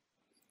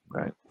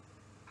 Right.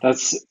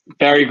 That's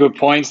very good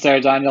points there,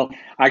 Daniel.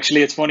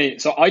 Actually, it's funny.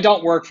 So I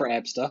don't work for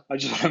EBSTA. I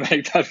just want to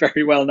make that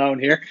very well known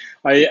here.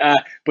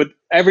 But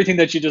everything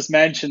that you just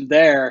mentioned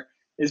there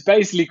is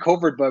basically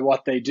covered by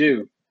what they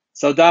do.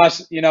 So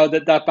that,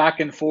 that back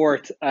and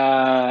forth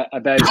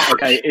about,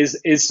 okay,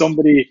 is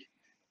somebody,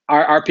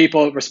 are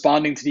people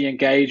responding to the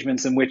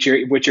engagements in which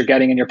you're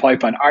getting in your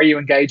pipeline? Are you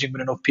engaging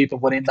with enough people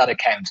within that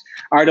account?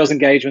 Are those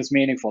engagements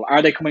meaningful?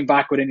 Are they coming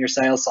back within your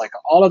sales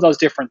cycle? All of those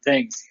different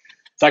things.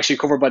 It's actually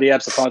covered by the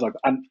EBSTA product.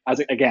 And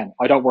again,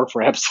 I don't work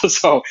for EBSTA,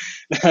 so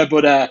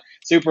but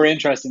super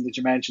interesting that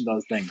you mentioned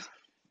those things.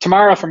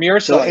 Tamara, from your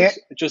side,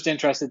 just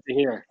interested to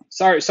hear.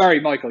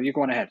 Sorry, Michael, you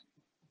go on ahead.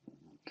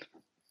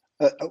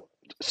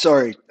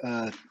 Sorry,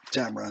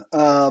 Tamara.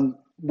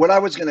 What I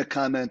was going to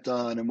comment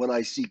on, and what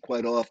I see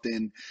quite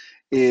often,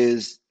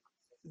 is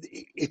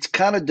it's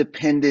kind of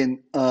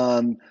dependent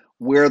on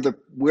where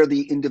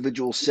the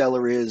individual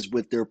seller is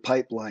with their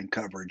pipeline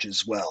coverage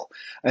as well.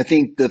 I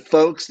think the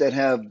folks that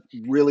have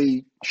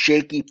really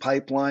shaky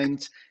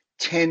pipelines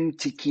tend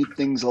to keep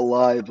things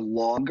alive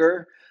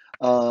longer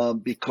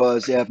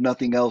because they have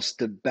nothing else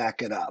to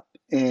back it up.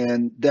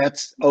 And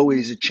that's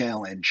always a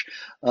challenge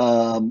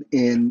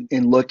in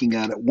looking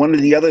at it. One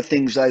of the other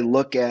things I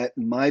look at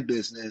in my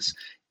business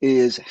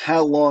is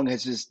how long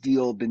has this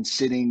deal been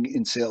sitting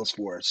in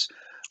Salesforce?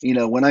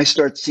 When I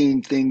start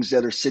seeing things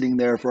that are sitting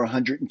there for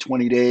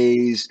 120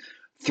 days,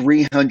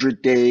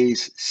 300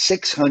 days,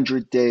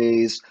 600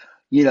 days,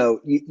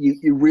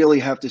 you really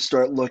have to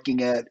start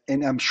looking at,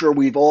 and I'm sure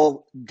we've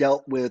all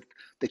dealt with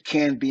the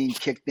can being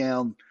kicked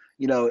down.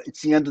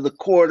 It's the end of the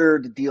quarter,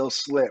 the deal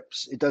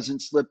slips. It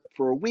doesn't slip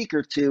for a week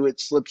or two, it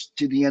slips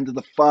to the end of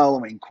the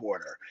following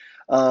quarter.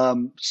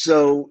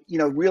 So,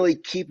 really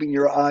keeping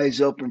your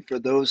eyes open for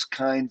those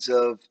kinds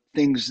of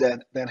things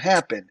that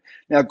happen.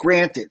 Now,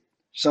 granted,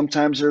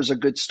 sometimes there's a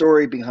good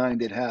story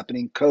behind it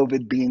happening,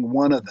 COVID being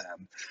one of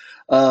them,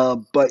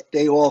 but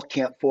they all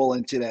can't fall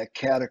into that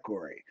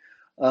category.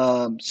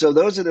 So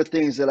those are the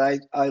things that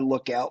I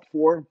look out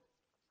for.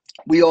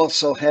 We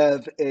also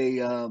have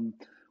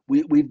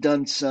we've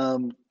done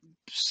some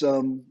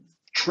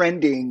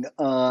trending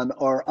on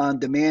our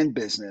on-demand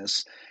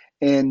business,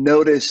 and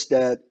noticed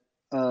that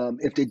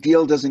if the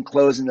deal doesn't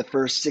close in the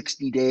first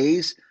 60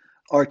 days,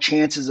 our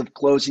chances of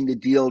closing the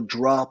deal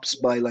drops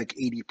by like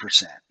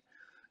 80%.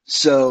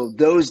 So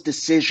those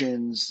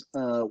decisions,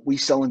 we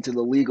sell into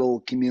the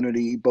legal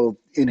community, both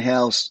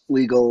in-house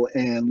legal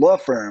and law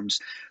firms.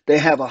 They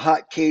have a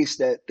hot case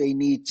that they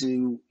need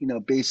to,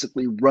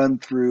 basically run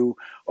through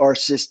our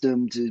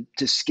system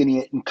to skinny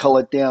it and cull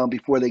it down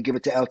before they give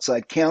it to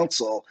outside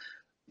counsel.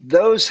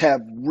 Those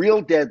have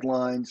real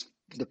deadlines.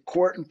 The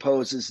court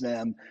imposes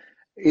them.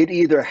 It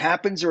either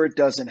happens or it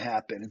doesn't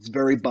happen. It's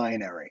very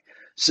binary.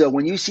 So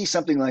when you see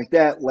something like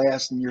that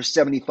last and you're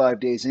 75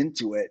 days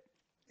into it,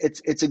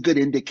 it's a good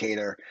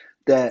indicator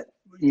that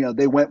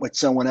they went with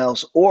someone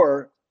else,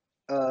 or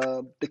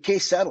the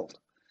case settled.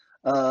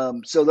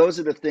 So those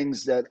are the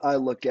things that I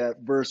look at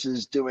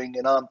versus doing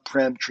an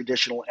on-prem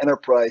traditional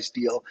enterprise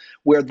deal,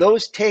 where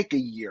those take a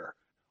year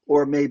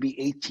or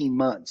maybe 18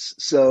 months.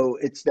 So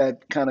it's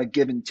that kind of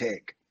give and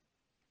take.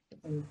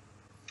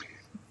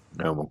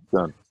 No, well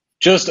done.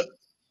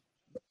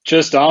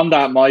 Just on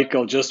that,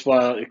 Michael,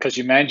 because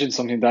you mentioned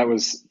something that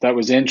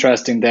was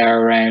interesting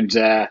there around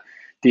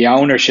the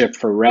ownership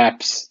for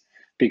reps,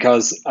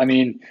 because I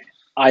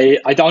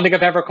don't think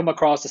I've ever come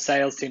across a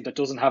sales team that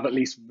doesn't have at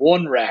least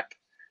one rep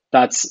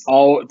that's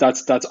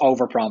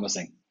over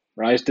promising,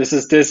 right? This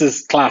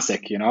is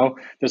classic.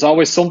 There's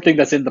always something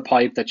that's in the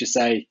pipe that you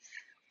say,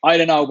 I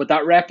don't know, but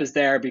that rep is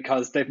there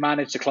because they've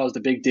managed to close the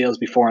big deals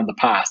before in the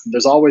past, and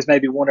there's always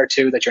maybe one or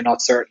two that you're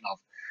not certain of.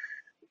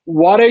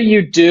 What are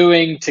you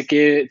doing to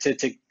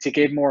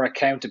give more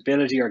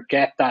accountability, or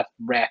get that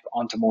rep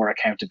onto more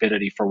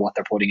accountability for what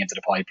they're putting into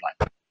the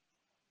pipeline?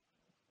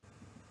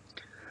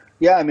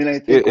 Yeah, I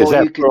think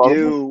all you can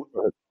do.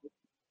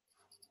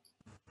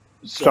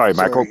 Sorry,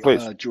 Michael,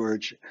 please.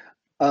 George.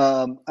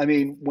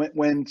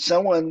 When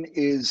someone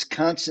is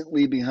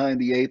constantly behind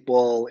the eight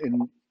ball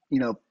and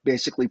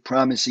basically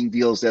promising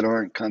deals that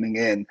aren't coming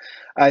in,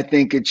 I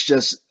think it's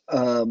just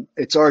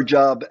it's our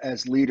job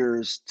as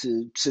leaders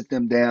to sit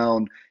them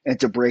down and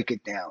to break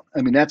it down.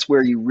 That's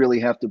where you really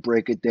have to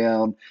break it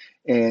down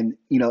and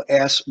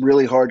ask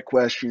really hard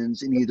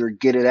questions, and either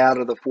get it out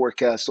of the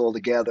forecast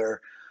altogether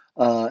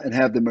and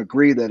have them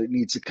agree that it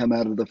needs to come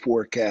out of the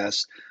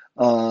forecast,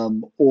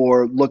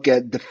 or look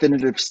at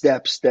definitive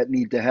steps that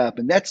need to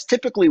happen. That's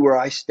typically where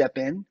I step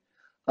in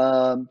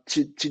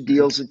to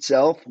deals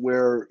itself,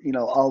 where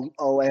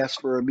I'll ask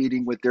for a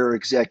meeting with their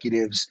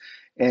executives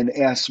and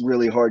ask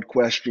really hard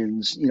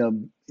questions.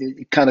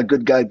 Kind of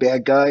good guy,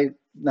 bad guy,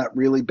 not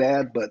really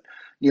bad, but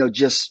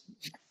just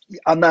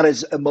I'm not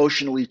as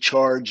emotionally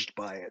charged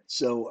by it,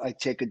 so I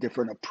take a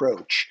different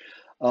approach.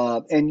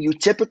 And you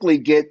typically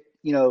get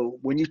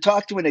when you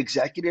talk to an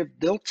executive,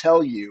 they'll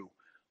tell you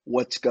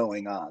what's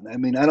going on. I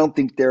mean, I don't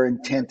think their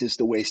intent is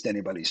to waste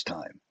anybody's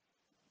time.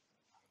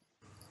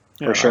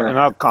 For sure. And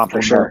I'll For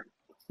compliment sure.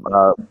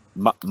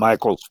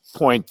 Michael's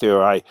point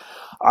there. I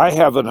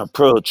have an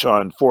approach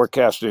on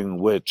forecasting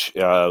which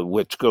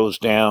goes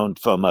down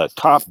from a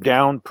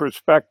top-down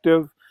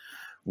perspective,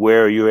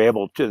 where you're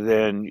able to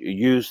then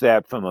use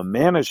that from a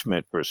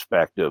management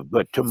perspective.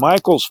 But to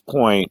Michael's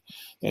point,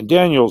 and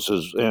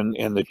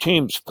and the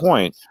team's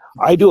point,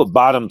 I do a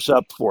bottoms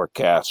up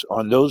forecast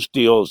on those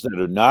deals that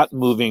are not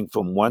moving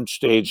from one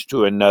stage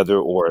to another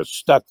or are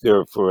stuck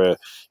there for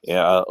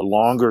a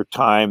longer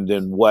time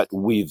than what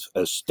we've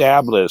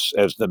established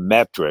as the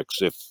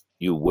metrics, if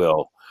you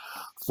will,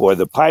 for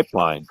the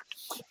pipeline.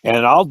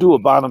 And I'll do a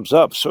bottoms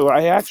up. So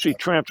I actually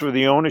transfer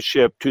the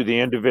ownership to the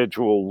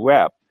individual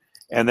rep.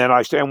 And then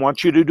I say, I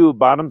want you to do a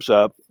bottoms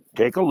up.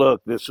 Take a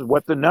look. This is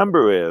what the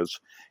number is.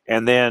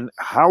 And then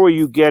how are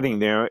you getting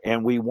there?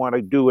 And we want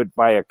to do it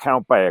by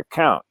account by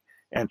account.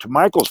 And to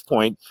Michael's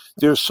point,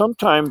 there's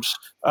sometimes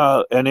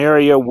an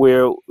area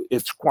where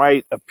it's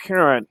quite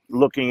apparent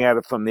looking at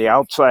it from the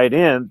outside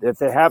in that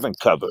they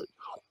haven't covered,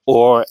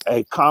 or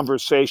a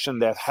conversation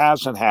that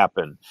hasn't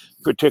happened,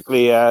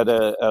 particularly at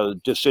a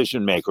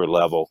decision maker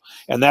level.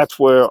 And that's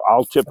where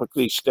I'll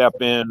typically step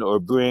in or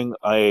bring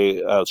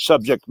a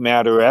subject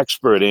matter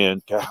expert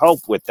in to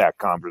help with that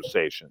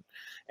conversation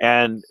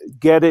and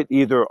get it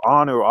either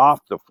on or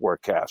off the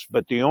forecast.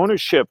 But the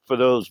ownership for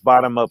those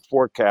bottom-up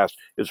forecasts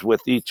is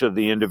with each of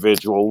the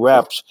individual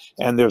reps,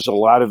 and there's a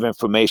lot of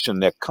information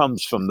that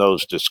comes from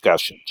those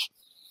discussions.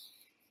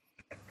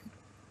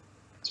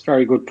 It's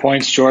very good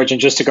points, George.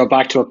 And just to go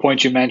back to a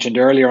point you mentioned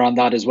earlier on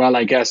that as well,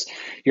 I guess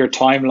your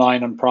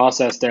timeline and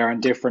process there and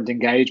different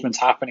engagements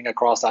happening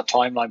across that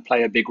timeline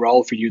play a big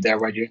role for you there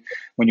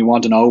when you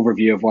want an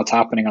overview of what's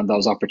happening on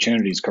those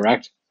opportunities,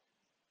 correct?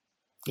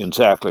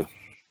 Exactly.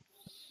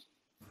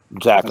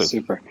 That's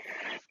super.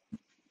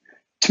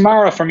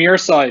 Tamara, from your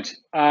side,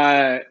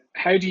 how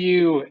do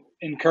you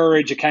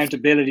encourage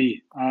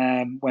accountability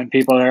when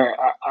people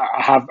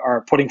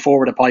are putting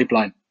forward a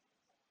pipeline?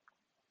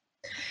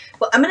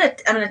 Well, I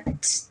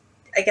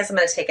guess I'm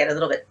gonna take it a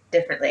little bit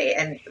differently.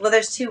 And well,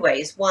 there's two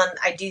ways. One,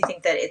 I do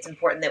think that it's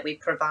important that we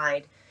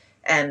provide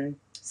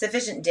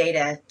sufficient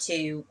data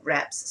to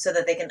reps so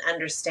that they can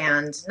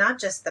understand not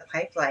just the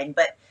pipeline,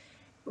 but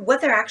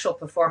what their actual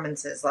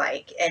performance is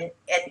like, and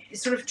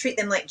sort of treat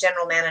them like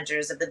general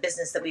managers of the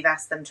business that we've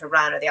asked them to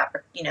run, or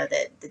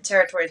the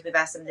territories we've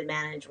asked them to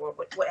manage, or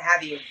what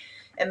have you.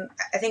 And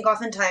I think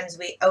oftentimes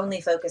we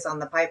only focus on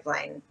the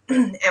pipeline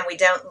and we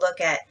don't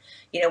look at,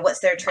 what's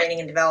their training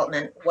and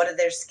development, what are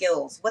their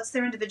skills, what's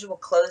their individual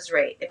close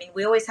rate. I mean,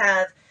 we always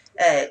have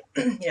a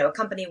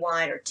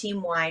company-wide or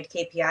team-wide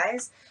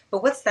KPIs,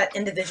 but what's that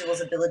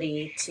individual's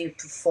ability to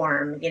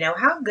perform?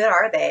 How good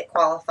are they at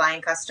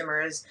qualifying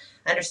customers,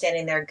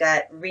 understanding their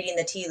gut, reading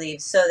the tea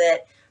leaves, so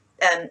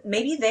that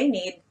maybe they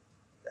need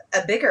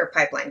a bigger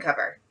pipeline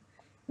cover.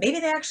 Maybe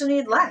they actually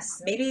need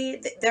less.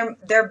 Maybe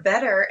they're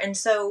better. And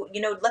so,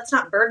 let's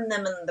not burden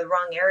them in the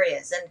wrong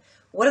areas. And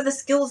what are the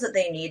skills that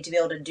they need to be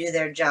able to do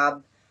their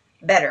job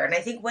better? And I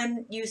think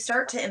when you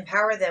start to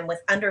empower them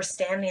with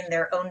understanding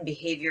their own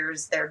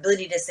behaviors, their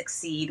ability to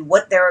succeed,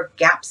 what their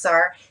gaps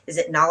are, is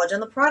it knowledge on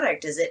the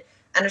product? Is it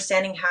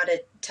understanding how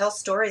to tell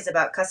stories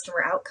about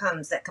customer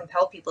outcomes that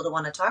compel people to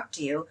want to talk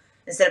to you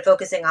instead of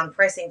focusing on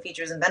pricing,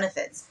 features, and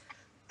benefits?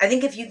 I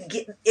think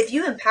if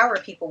you empower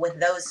people with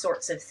those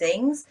sorts of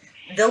things,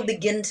 they'll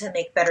begin to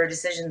make better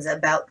decisions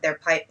about their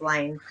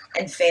pipeline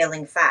and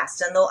failing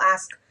fast. And they'll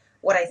ask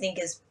what I think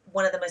is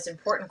one of the most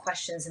important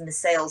questions in the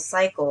sales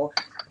cycle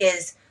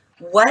is,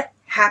 what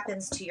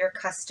happens to your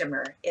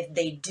customer if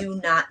they do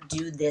not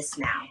do this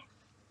now?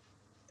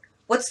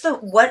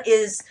 What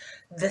is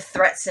the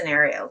threat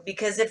scenario?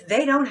 Because if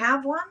they don't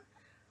have one,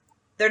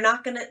 then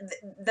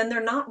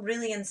they're not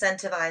really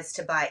incentivized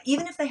to buy,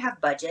 even if they have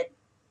budget,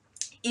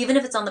 even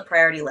if it's on the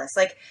priority list.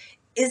 Like,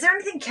 is there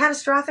anything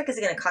catastrophic? Is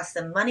it going to cost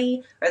them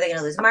money? Are they going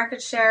to lose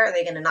market share? Are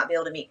they going to not be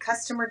able to meet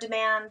customer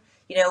demand?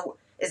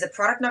 Is the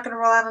product not going to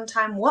roll out on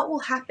time? What will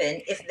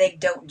happen if they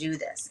don't do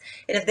this?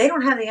 And if they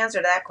don't have the answer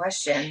to that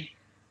question,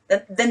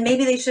 then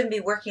maybe they shouldn't be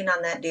working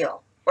on that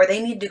deal, or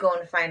they need to go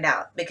and find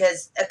out,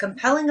 because a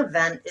compelling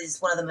event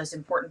is one of the most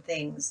important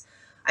things,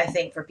 I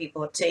think, for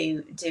people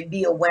to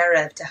be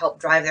aware of to help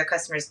drive their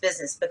customer's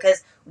business,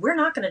 because we're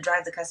not going to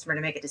drive the customer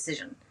to make a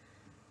decision.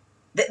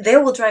 They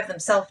will drive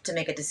themselves to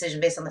make a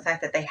decision based on the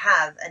fact that they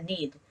have a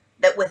need,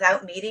 that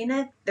without meeting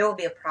it, there will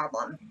be a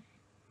problem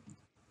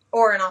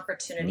or an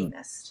opportunity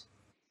missed.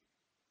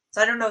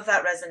 So I don't know if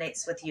that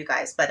resonates with you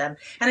guys, but and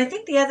I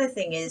think the other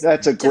thing is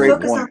that's a great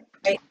point.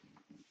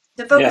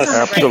 To focus on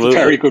absolutely.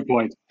 Very good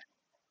point.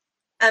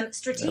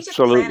 Strategic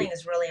planning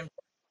is really important.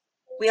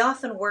 We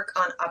often work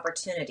on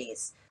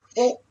opportunities.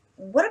 Well,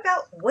 what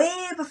about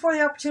way before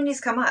the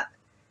opportunities come up?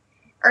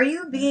 Are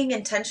you being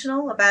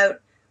intentional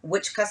about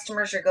which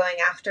customers you're going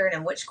after and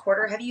in which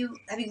quarter? Have you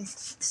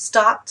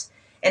stopped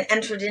and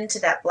entered into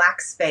that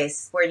black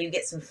space where you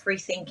get some free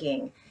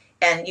thinking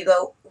and you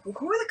go,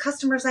 who are the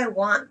customers I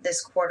want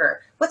this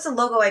quarter? What's a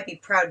logo I'd be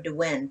proud to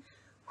win?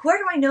 Where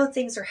do I know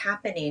things are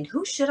happening?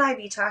 Who should I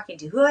be talking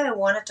to? Who do I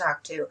want to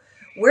talk to?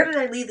 Where did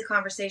I leave the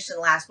conversation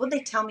last? What did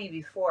they tell me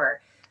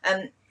before?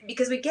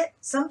 Because we get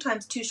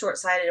sometimes too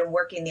short-sighted in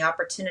working the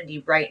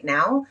opportunity right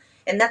now,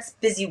 and that's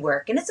busy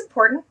work. And it's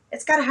important.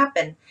 It's got to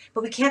happen.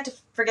 But we can't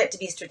forget to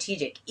be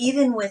strategic,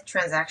 even with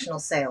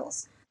transactional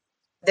sales.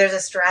 There's a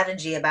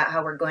strategy about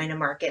how we're going to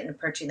market and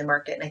approaching the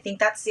market. And I think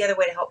that's the other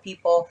way to help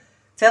people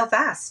fail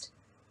fast.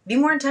 Be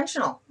more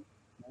intentional.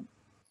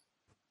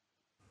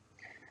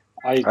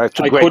 I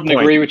couldn't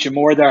agree with you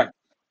more there.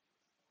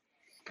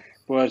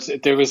 But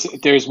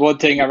there's one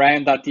thing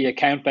around that, the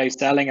account-based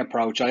selling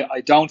approach.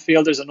 I don't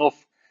feel there's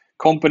enough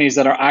companies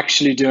that are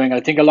actually doing.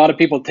 I think a lot of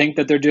people think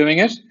that they're doing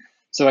it.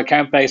 So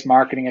account-based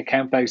marketing,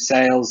 account-based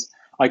sales.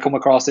 I come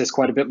across this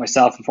quite a bit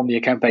myself from the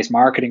account-based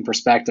marketing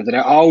perspective.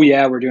 That, oh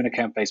yeah, we're doing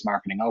account-based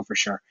marketing. Oh, for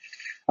sure.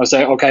 I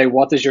say, okay,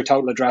 what does your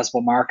total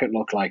addressable market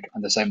look like?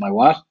 And they say, my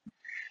what?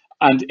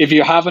 And if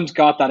you haven't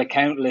got that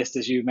account list,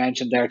 as you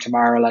mentioned there,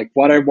 Tamara, like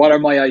what are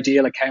my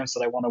ideal accounts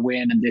that I want to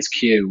win in this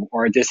Q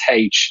or this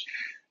H,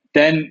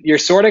 then you're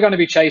sort of going to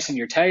be chasing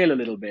your tail a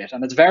little bit.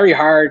 And it's very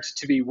hard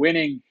to be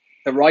winning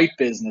the right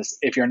business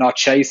if you're not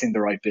chasing the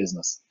right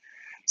business.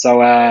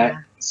 So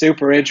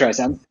super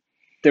interesting.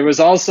 There was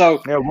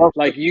also,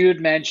 like you had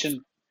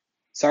mentioned,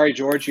 sorry,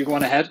 George, you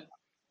going ahead?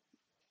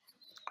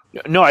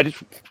 No,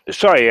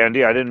 sorry,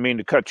 Andy, I didn't mean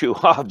to cut you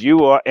off.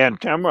 You are,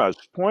 and Tamara's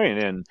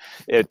point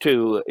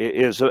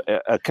is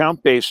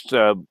account-based,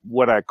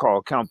 what I call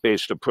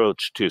account-based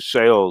approach to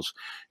sales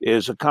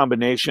is a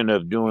combination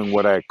of doing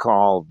what I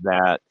call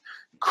that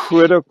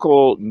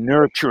critical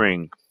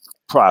nurturing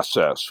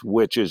process,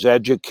 which is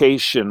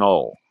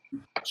educational.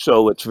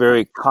 So it's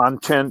very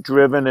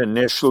content-driven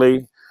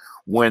initially.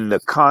 When the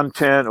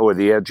content or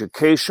the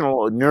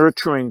educational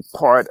nurturing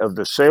part of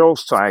the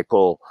sales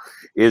cycle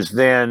is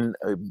then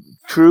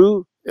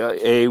through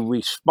a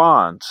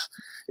response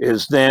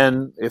is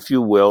then, if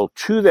you will,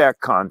 to that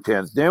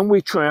content, then we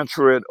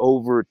transfer it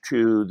over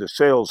to the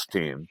sales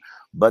team.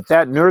 But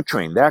that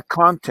nurturing, that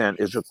content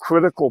is a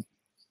critical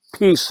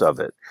piece of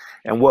it.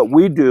 And what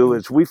we do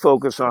is we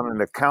focus on an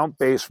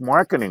account-based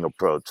marketing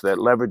approach that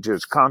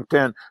leverages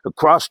content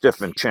across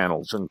different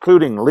channels,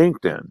 including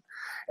LinkedIn.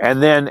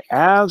 And then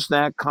as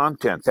that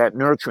content, that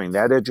nurturing,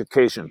 that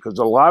education, because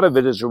a lot of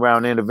it is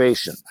around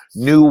innovation,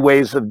 new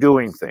ways of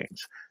doing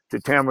things, to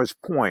Tamara's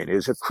point,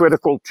 is it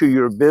critical to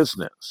your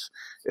business?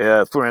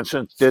 For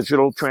instance,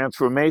 digital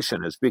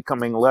transformation is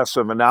becoming less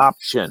of an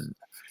option,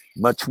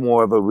 much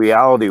more of a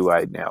reality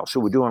right now. So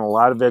we're doing a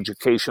lot of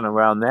education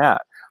around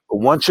that. But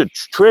once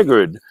it's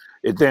triggered,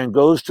 it then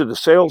goes to the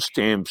sales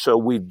team. So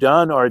we've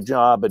done our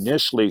job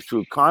initially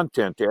through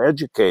content to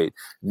educate.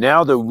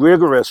 Now the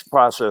rigorous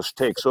process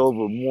takes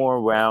over more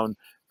around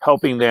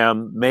helping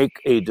them make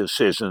a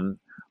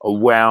decision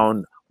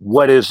around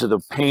what is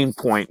the pain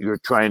point you're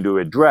trying to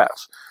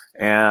address.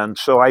 And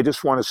so I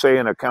just want to say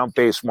an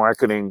account-based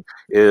marketing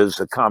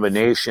is a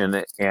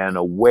combination and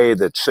a way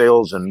that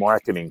sales and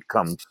marketing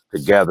comes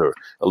together,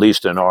 at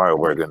least in our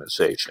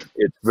organization.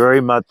 It's very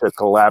much a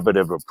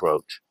collaborative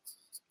approach.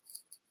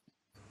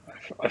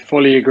 I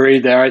fully agree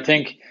there. I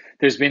think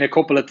there's been a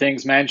couple of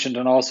things mentioned,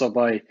 and also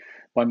by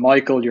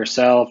Michael,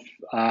 yourself,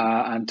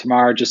 and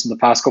Tamara just in the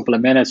past couple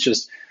of minutes.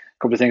 Just a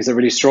couple of things that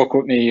really struck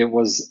with me. It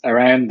was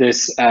around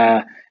this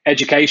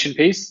education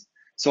piece.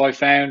 So I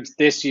found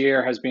this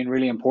year has been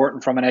really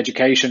important from an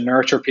education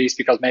nurture piece,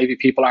 because maybe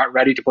people aren't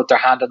ready to put their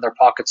hand in their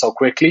pocket so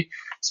quickly,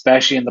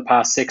 especially in the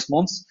past 6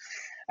 months.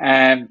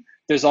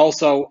 There's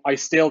also, I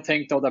still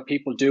think though that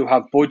people do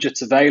have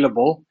budgets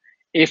available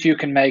if you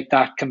can make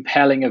that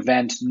compelling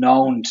event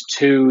known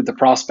to the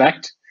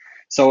prospect.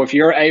 So if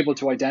you're able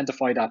to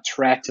identify that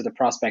threat to the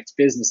prospect's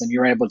business and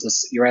you're able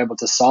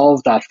to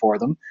solve that for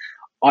them,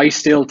 I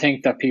still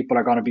think that people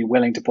are going to be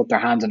willing to put their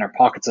hands in their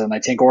pockets. And I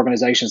think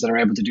organizations that are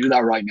able to do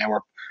that right now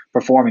are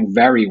performing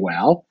very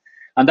well.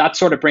 And that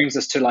sort of brings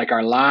us to like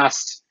our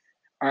last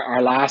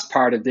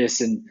part of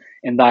this, in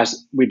that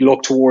we'd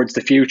look towards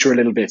the future a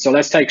little bit. So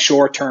let's take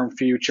short-term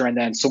future and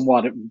then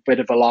somewhat a bit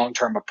of a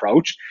long-term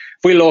approach.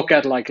 If we look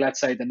at, like, let's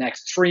say the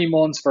next 3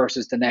 months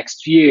versus the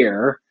next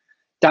year,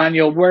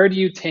 Daniel, where do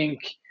you think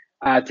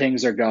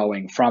things are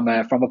going from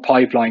a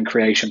pipeline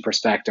creation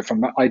perspective,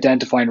 from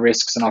identifying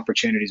risks and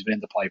opportunities within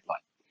the pipeline?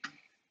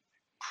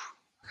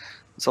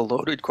 It's a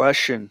loaded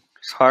question.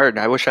 It's hard.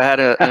 I wish I had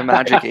a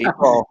magic 8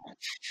 ball.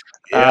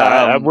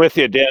 Yeah, I'm with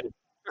you, Dan.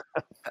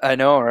 I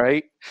know,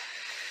 right?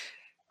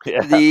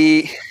 Yeah.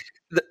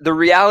 The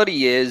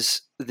reality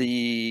is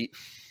the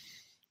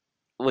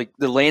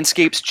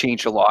landscape's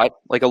changed a lot.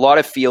 Like, a lot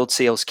of field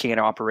sales can't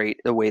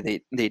operate the way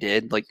they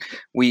did. Like,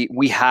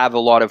 we have a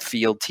lot of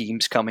field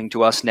teams coming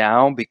to us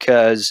now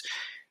because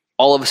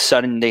all of a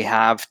sudden they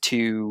have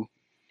to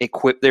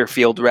equip their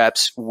field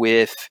reps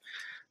with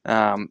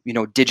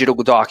digital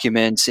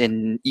documents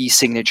and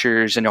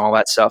e-signatures and all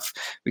that stuff,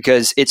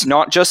 because it's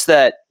not just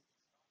that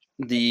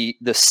the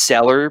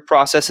seller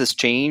process has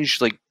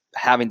changed. Like,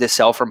 having to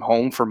sell from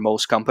home for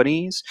most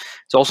companies.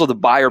 It's also the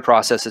buyer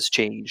process has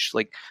changed.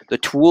 Like the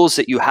tools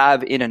that you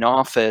have in an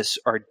office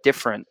are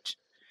different.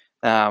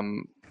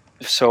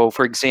 So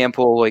for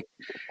example, like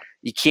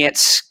you can't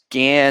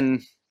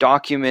scan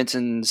documents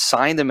and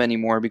sign them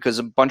anymore because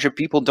a bunch of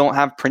people don't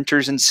have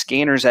printers and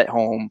scanners at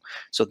home.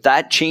 So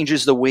that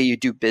changes the way you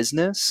do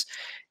business.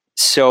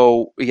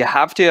 So you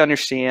have to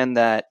understand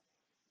that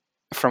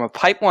from a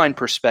pipeline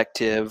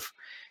perspective,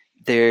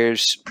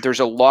 there's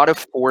a lot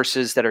of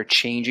forces that are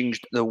changing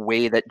the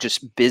way that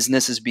just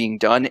business is being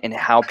done and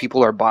how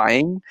people are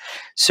buying.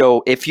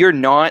 So if you're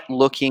not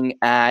looking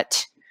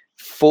at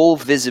full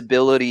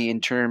visibility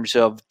in terms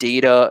of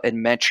data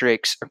and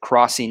metrics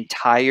across the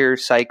entire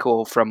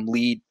cycle from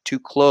lead to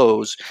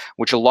close,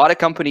 which a lot of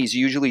companies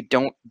usually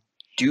don't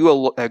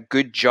do a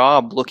good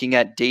job looking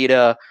at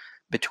data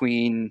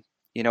between,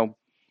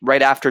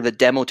 right after the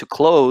demo to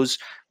close.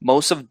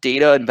 Most of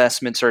data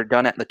investments are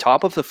done at the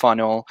top of the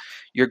funnel.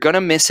 You're going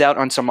to miss out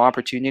on some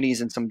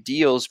opportunities and some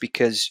deals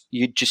because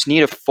you just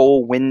need a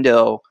full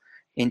window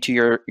into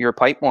your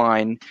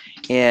pipeline.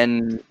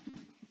 And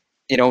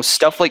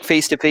stuff like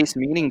face-to-face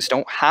meetings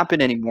don't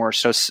happen anymore.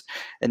 So,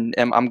 and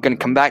I'm going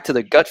to come back to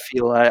the gut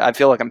feel. I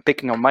feel like I'm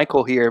picking on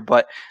Michael here,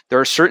 but there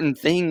are certain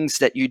things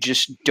that you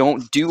just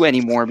don't do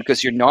anymore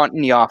because you're not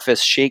in the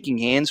office shaking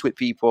hands with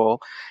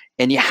people,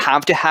 and you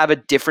have to have a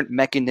different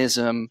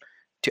mechanism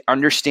to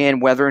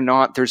understand whether or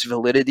not there's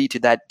validity to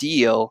that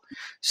deal.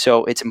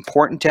 So it's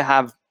important to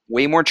have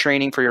way more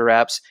training for your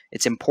reps.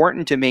 It's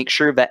important to make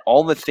sure that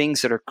all the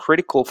things that are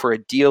critical for a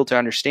deal to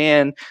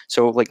understand.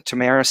 So like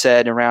Tamara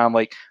said around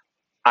like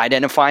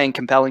identifying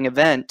compelling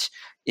event,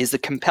 is the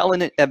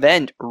compelling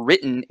event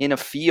written in a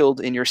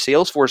field in your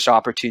Salesforce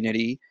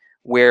opportunity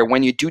where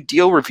when you do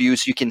deal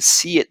reviews, you can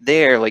see it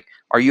there. Like,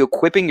 are you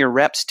equipping your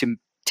reps to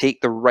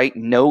take the right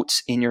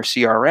notes in your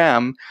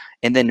CRM?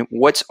 And then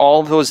what's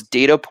all those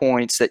data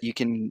points that you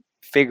can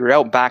figure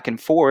out back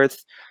and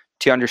forth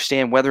to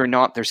understand whether or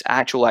not there's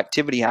actual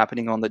activity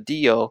happening on the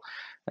deal?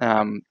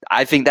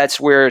 I think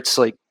that's where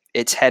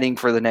it's heading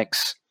for the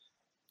next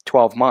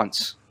 12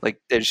 months. Like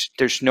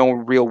there's no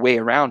real way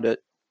around it.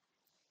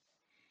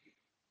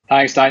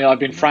 Thanks, Daniel. I've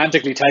been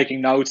frantically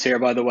taking notes here,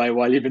 by the way,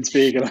 while you've been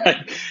speaking,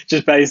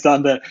 just based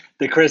on the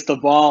crystal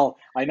ball.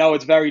 I know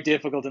it's very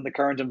difficult in the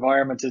current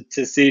environment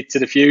to see to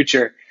the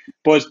future.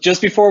 But just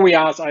before we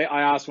ask, I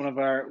asked one of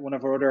our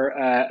other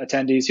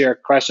attendees here a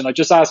question. I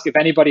just asked if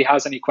anybody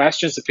has any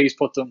questions, to please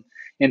put them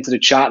into the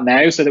chat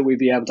now so that we'd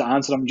be able to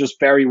answer them. I'm just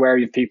very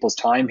wary of people's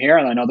time here,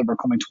 and I know that we're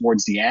coming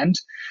towards the end.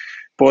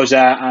 But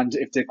and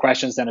if the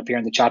questions then appear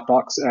in the chat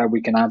box,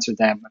 we can answer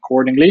them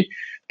accordingly.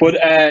 But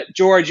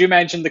George, you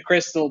mentioned the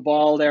crystal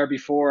ball there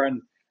before,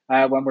 and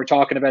when we're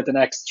talking about the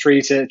next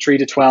 3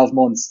 to 12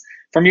 months,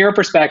 from your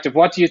perspective,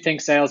 what do you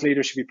think sales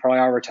leaders should be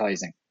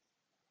prioritizing?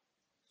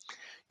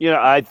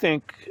 I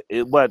think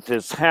what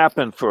has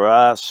happened for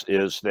us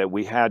is that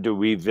we had to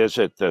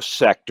revisit the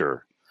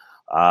sector.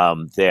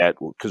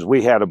 Because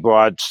we had a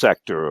broad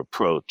sector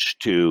approach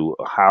to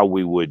how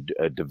we would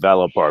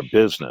develop our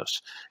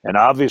business. And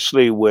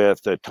obviously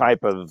with the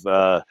type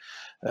of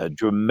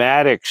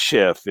dramatic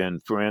shift in,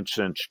 for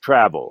instance,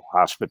 travel,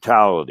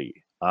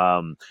 hospitality,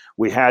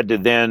 we had to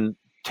then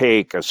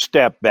take a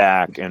step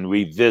back and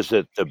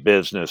revisit the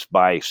business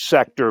by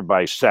sector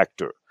by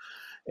sector.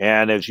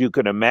 And as you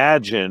can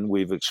imagine,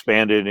 we've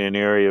expanded in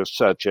areas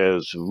such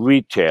as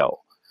retail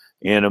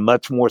in a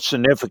much more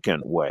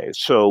significant way.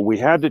 So we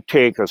had to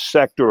take a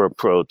sector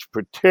approach,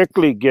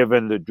 particularly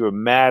given the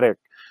dramatic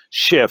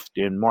shift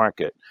in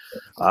market,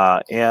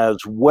 as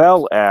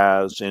well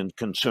as in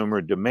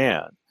consumer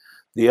demand.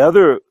 The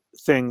other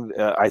thing,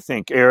 I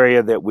think,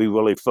 area that we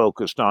really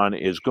focused on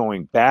is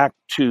going back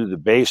to the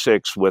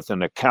basics with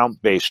an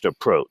account-based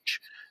approach.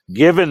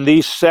 Given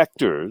these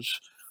sectors,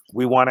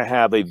 we want to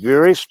have a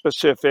very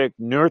specific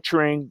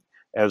nurturing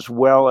as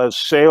well as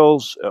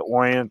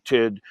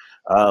sales-oriented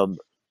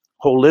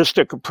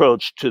holistic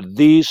approach to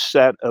these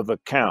set of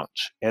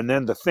accounts. And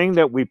then the thing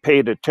that we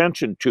paid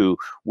attention to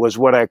was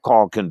what I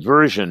call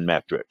conversion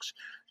metrics.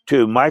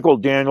 To Michael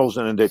Daniels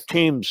and the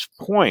team's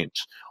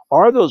points,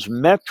 are those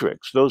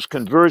metrics, those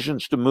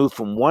conversions to move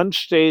from one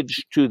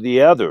stage to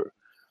the other,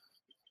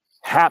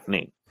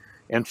 happening?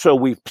 And so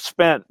we've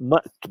spent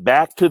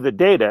back to the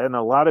data, and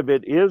a lot of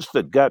it is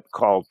the gut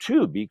call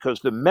too,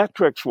 because the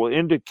metrics will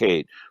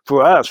indicate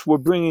for us, we're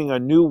bringing a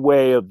new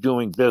way of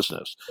doing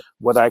business,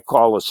 what I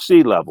call a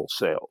C-level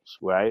sales,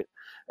 right?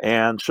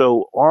 And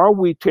so are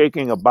we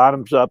taking a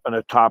bottoms up and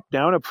a top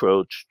down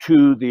approach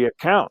to the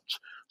accounts?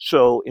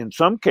 So in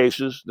some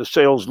cases, the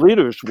sales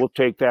leaders will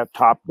take that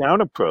top down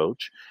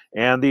approach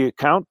and the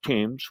account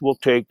teams will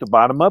take the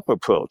bottom up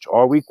approach.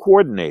 Are we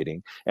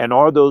coordinating? And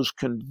are those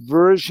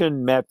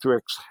conversion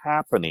metrics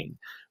happening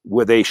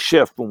with a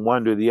shift from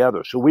one to the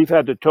other? So we've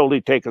had to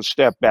totally take a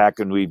step back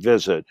and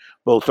revisit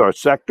both our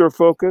sector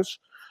focus,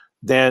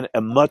 then a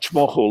much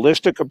more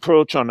holistic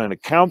approach on an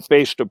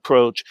account-based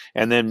approach,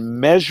 and then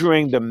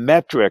measuring the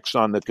metrics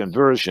on the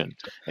conversion.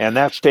 And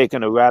that's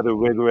taken a rather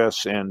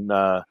rigorous and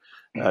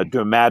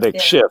dramatic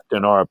shift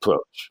in our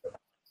approach.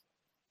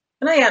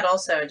 And I add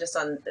also just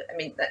on, I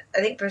mean,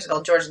 I think first of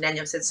all, George and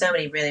Daniel said so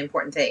many really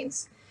important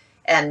things.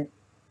 And,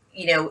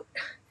 you know,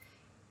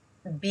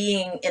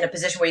 being in a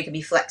position where you can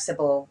be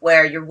flexible,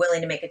 where you're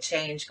willing to make a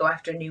change, go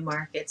after new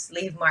markets,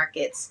 leave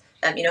markets,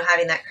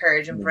 having that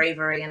courage and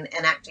bravery and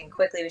acting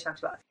quickly. We talked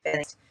about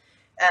feelings.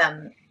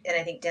 And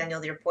I think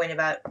Daniel, your point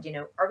about,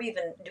 do we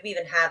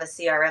even have a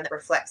CRM that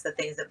reflects the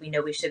things that we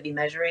know we should be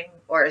measuring,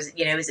 or is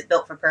it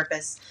built for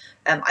purpose?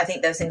 I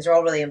think those things are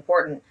all really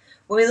important.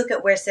 When we look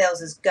at where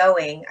sales is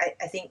going,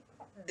 I think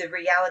the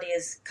reality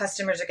is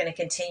customers are going to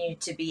continue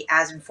to be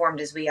as informed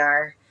as we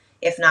are,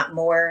 if not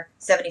more.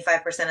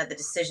 75% of the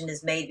decision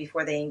is made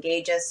before they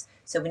engage us.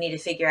 So we need to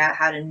figure out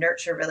how to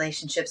nurture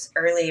relationships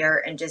earlier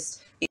and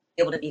just be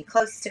able to be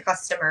close to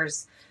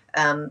customers.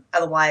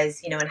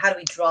 Otherwise, and how do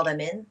we draw them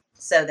in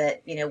so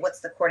that, what's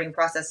the courting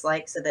process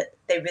like so that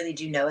they really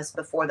do know us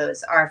before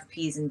those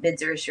RFPs and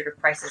bids are issued or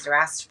prices are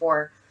asked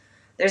for.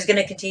 There's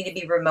going to continue to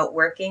be remote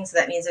working. So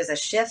that means there's a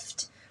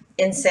shift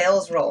in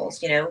sales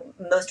roles.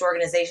 Most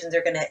organizations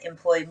are going to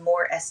employ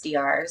more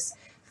SDRs,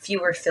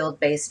 fewer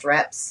field-based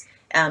reps.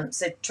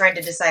 So trying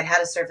to decide how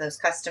to serve those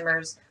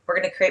customers. We're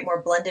going to create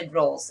more blended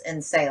roles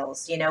in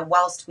sales.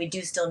 Whilst we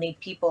do still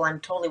need people, I'm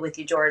totally with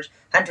you, George,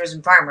 hunters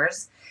and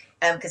farmers,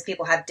 because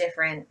people have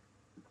different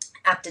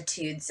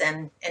aptitudes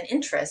and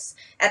interests.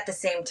 At the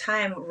same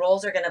time,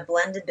 roles are going to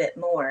blend a bit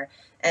more.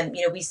 And,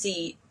 we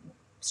see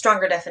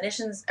stronger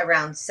definitions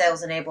around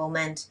sales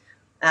enablement,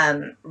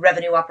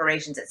 revenue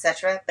operations,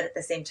 etc. But at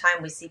the same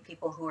time, we see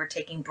people who are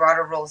taking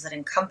broader roles that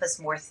encompass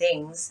more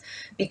things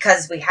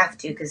because we have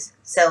to, because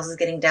sales is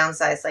getting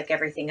downsized like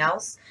everything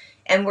else.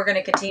 And we're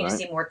going to continue to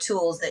see more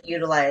tools that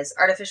utilize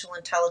artificial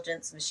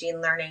intelligence,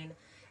 machine learning,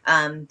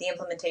 the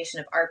implementation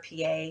of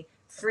RPA,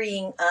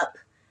 freeing up,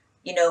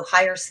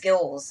 higher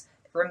skills,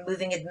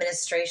 removing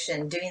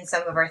administration, doing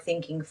some of our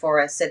thinking for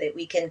us so that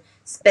we can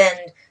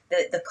spend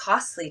the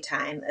costly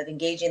time of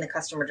engaging the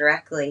customer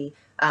directly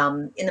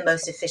in the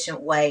most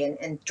efficient way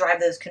and drive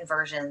those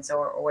conversions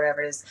or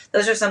whatever it is.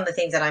 Those are some of the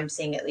things that I'm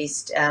seeing, at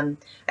least. I'd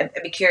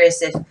be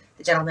curious if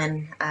the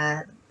gentlemen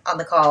on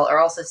the call are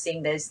also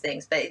seeing those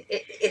things, but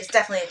it's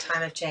definitely a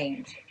time of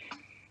change.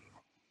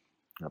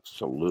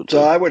 Absolutely.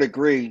 So I would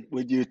agree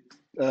with you,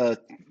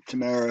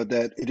 Tamara,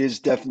 that it is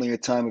definitely a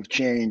time of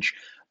change.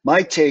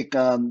 My take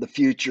on the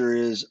future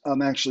is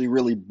I'm actually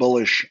really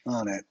bullish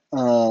on it.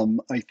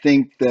 I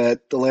think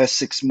that the last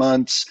 6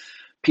 months,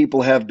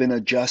 people have been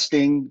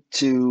adjusting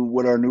to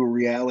what our new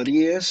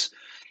reality is.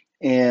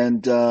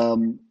 And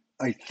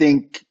I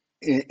think,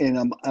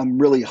 and I'm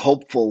really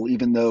hopeful,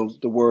 even though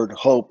the word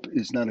hope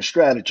is not a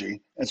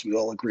strategy, as we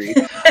all agree,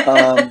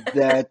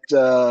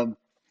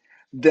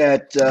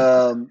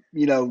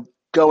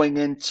 going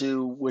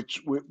into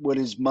what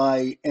is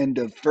my end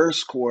of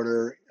first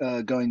quarter,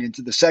 going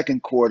into the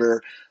second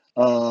quarter,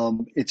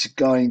 it's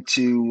going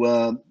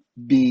to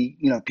be,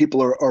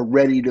 people are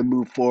ready to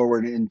move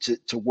forward and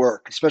to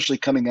work, especially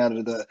coming out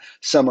of the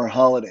summer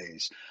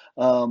holidays.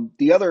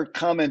 The other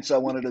comments I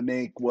wanted to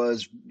make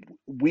was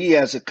we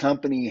as a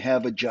company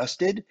have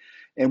adjusted,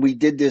 and we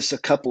did this a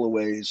couple of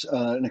ways,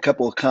 in a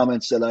couple of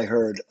comments that I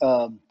heard.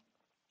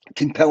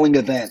 Compelling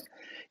event.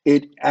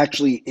 It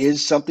actually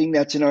is something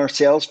that's in our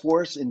sales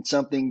force and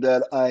something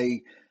that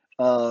I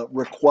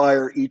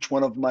require each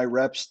one of my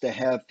reps to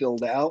have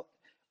filled out,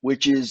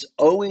 which is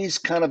always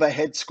kind of a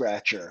head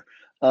scratcher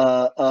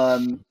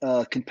on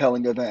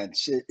compelling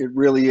events. It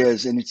really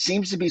is. And it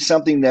seems to be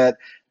something that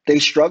they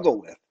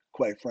struggle with,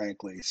 quite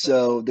frankly.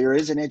 So there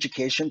is an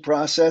education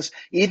process,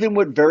 even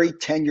with very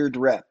tenured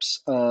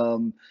reps.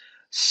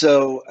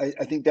 So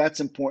I think that's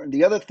important.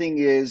 The other thing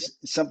is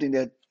something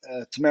that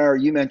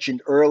Tamara, you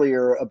mentioned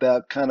earlier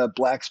about kind of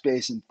black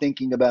space and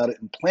thinking about it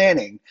and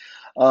planning.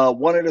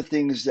 One of the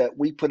things that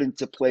we put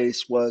into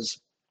place was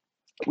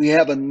we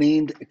have a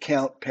named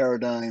account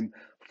paradigm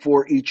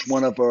for each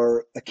one of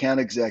our account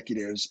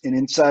executives. And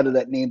inside of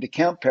that named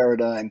account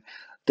paradigm,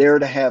 they're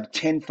to have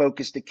 10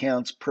 focused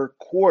accounts per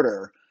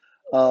quarter.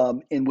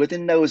 And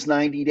within those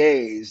 90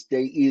 days,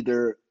 they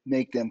either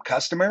make them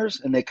customers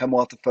and they come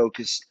off the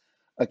focused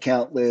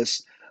account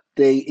list,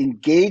 they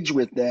engage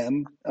with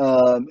them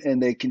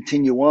and they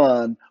continue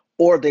on,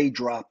 or they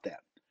drop them.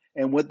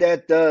 And what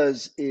that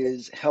does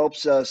is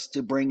helps us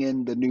to bring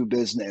in the new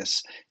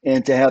business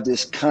and to have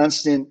this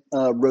constant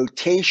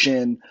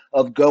rotation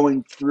of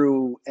going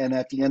through, and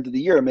at the end of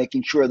the year,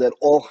 making sure that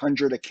all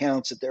 100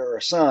 accounts that they're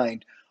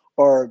assigned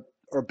are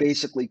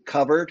basically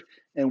covered,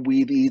 and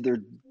we've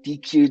either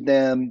DQ'd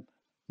them,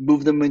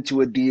 moved them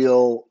into a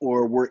deal,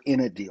 or we're in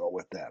a deal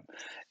with them.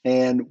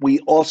 And we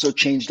also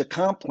changed the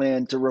comp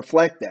plan to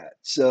reflect that.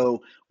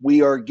 So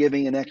we are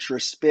giving an extra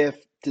spiff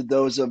to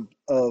those of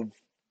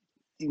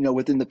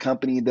within the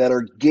company that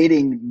are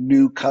getting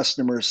new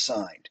customers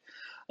signed.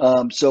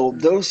 So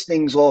those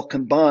things all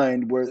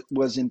combined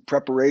was in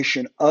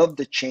preparation of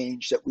the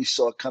change that we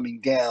saw coming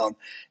down.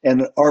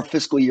 And our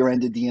fiscal year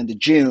ended the end of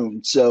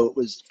June. So it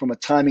was, from a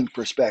timing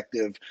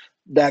perspective,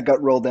 that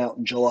got rolled out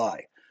in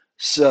July.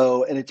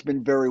 So, and it's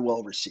been very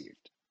well received.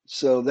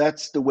 So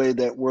that's the way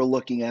that we're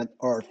looking at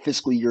our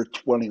fiscal year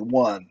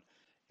 21.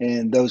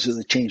 And those are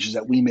the changes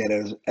that we made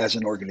as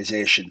an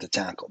organization to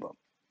tackle them.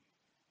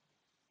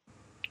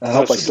 I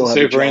hope I still have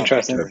a super job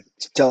interesting.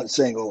 after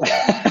saying all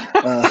that.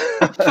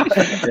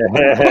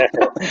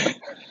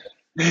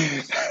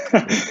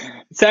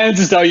 It sounds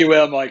as though you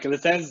will, Michael.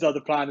 It sounds as though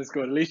the plan is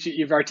good. At least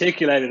you've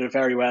articulated it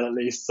very well, at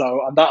least. So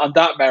on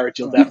that merit,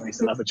 you'll definitely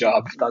still have a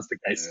job if that's the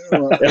case.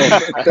 Well,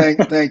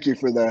 thank you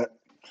for that.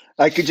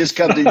 I could just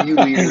come to you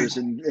leaders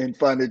and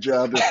find a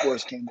job if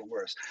worse came to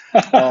worse.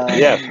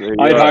 Yes,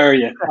 I'd hire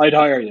you. I'd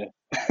hire you.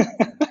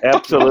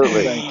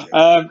 Absolutely. Thank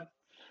you.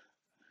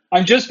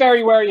 I'm just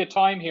very wary of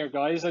time here,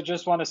 guys. I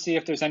just want to see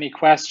if there's any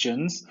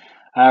questions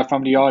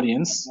from the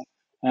audience.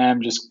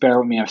 Just bear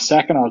with me a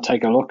second. I'll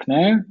take a look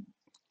now.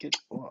 Get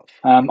off.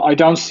 I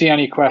don't see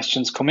any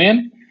questions come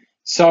in.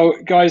 So,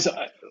 guys,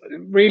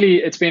 really,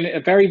 it's been a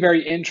very,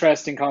 very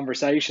interesting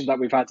conversation that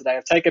we've had today.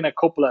 I've taken a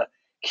couple of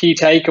key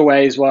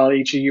takeaways while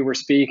each of you were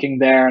speaking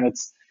there, and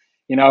it's,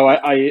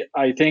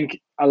 I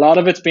think a lot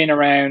of it's been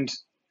around.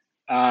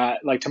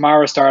 Like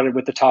Tamara started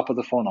with the top of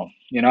the funnel.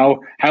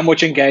 How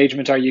much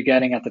engagement are you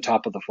getting at the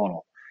top of the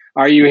funnel?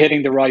 Are you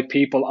hitting the right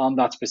people on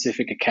that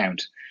specific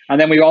account? And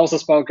then we also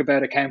spoke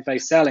about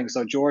account-based selling.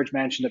 So George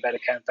mentioned about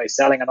account-based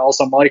selling, and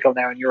also Michael,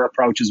 now in your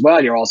approach as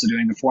well, you're also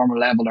doing a formal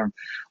level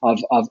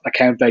of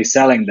account-based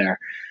selling there.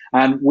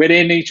 And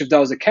within each of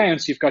those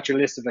accounts, you've got your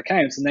list of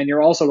accounts, and then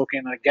you're also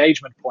looking at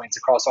engagement points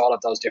across all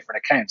of those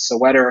different accounts. So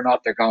whether or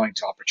not they're going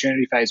to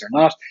opportunity phase or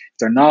not, if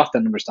they're not,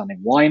 then understanding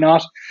why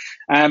not.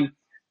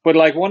 But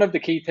like one of the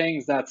key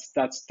things that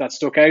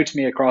stuck out to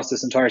me across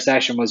this entire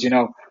session was,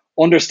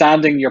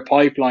 understanding your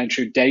pipeline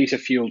through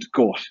data-fueled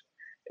gut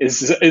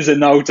is a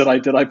note that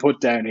I put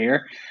down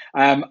here.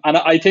 And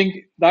I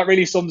think that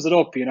really sums it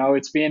up.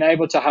 It's being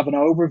able to have an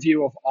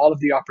overview of all of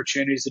the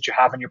opportunities that you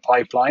have in your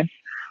pipeline,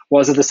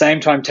 was at the same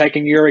time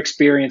taking your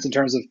experience in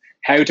terms of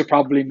how to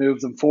probably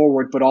move them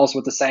forward, but also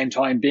at the same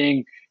time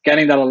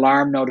getting that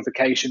alarm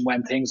notification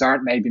when things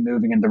aren't maybe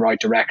moving in the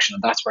right direction.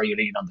 And that's where you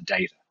lean on the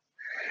data.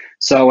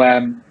 So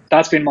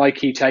that's been my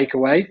key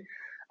takeaway.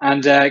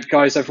 And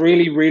guys, I've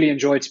really, really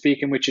enjoyed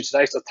speaking with you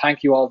today. So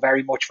thank you all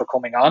very much for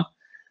coming on.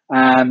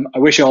 I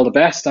wish you all the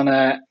best on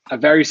a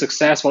very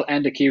successful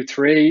end of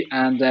Q3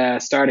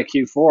 and start of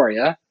Q4,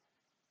 yeah?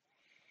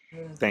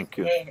 Thank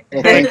you.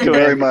 Well, thank you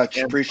very much.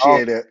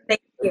 Appreciate it.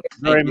 Thank you.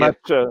 Very much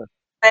Bye,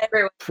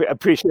 everyone.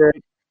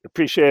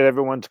 appreciate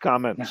everyone's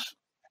comments.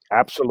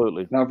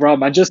 Absolutely. No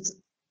problem.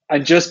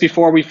 And just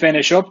before we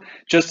finish up,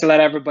 just to let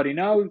everybody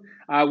know,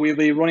 we'll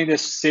be running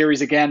this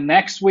series again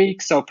next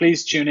week. So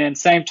please tune in,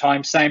 same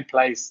time, same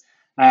place.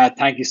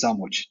 Thank you so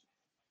much.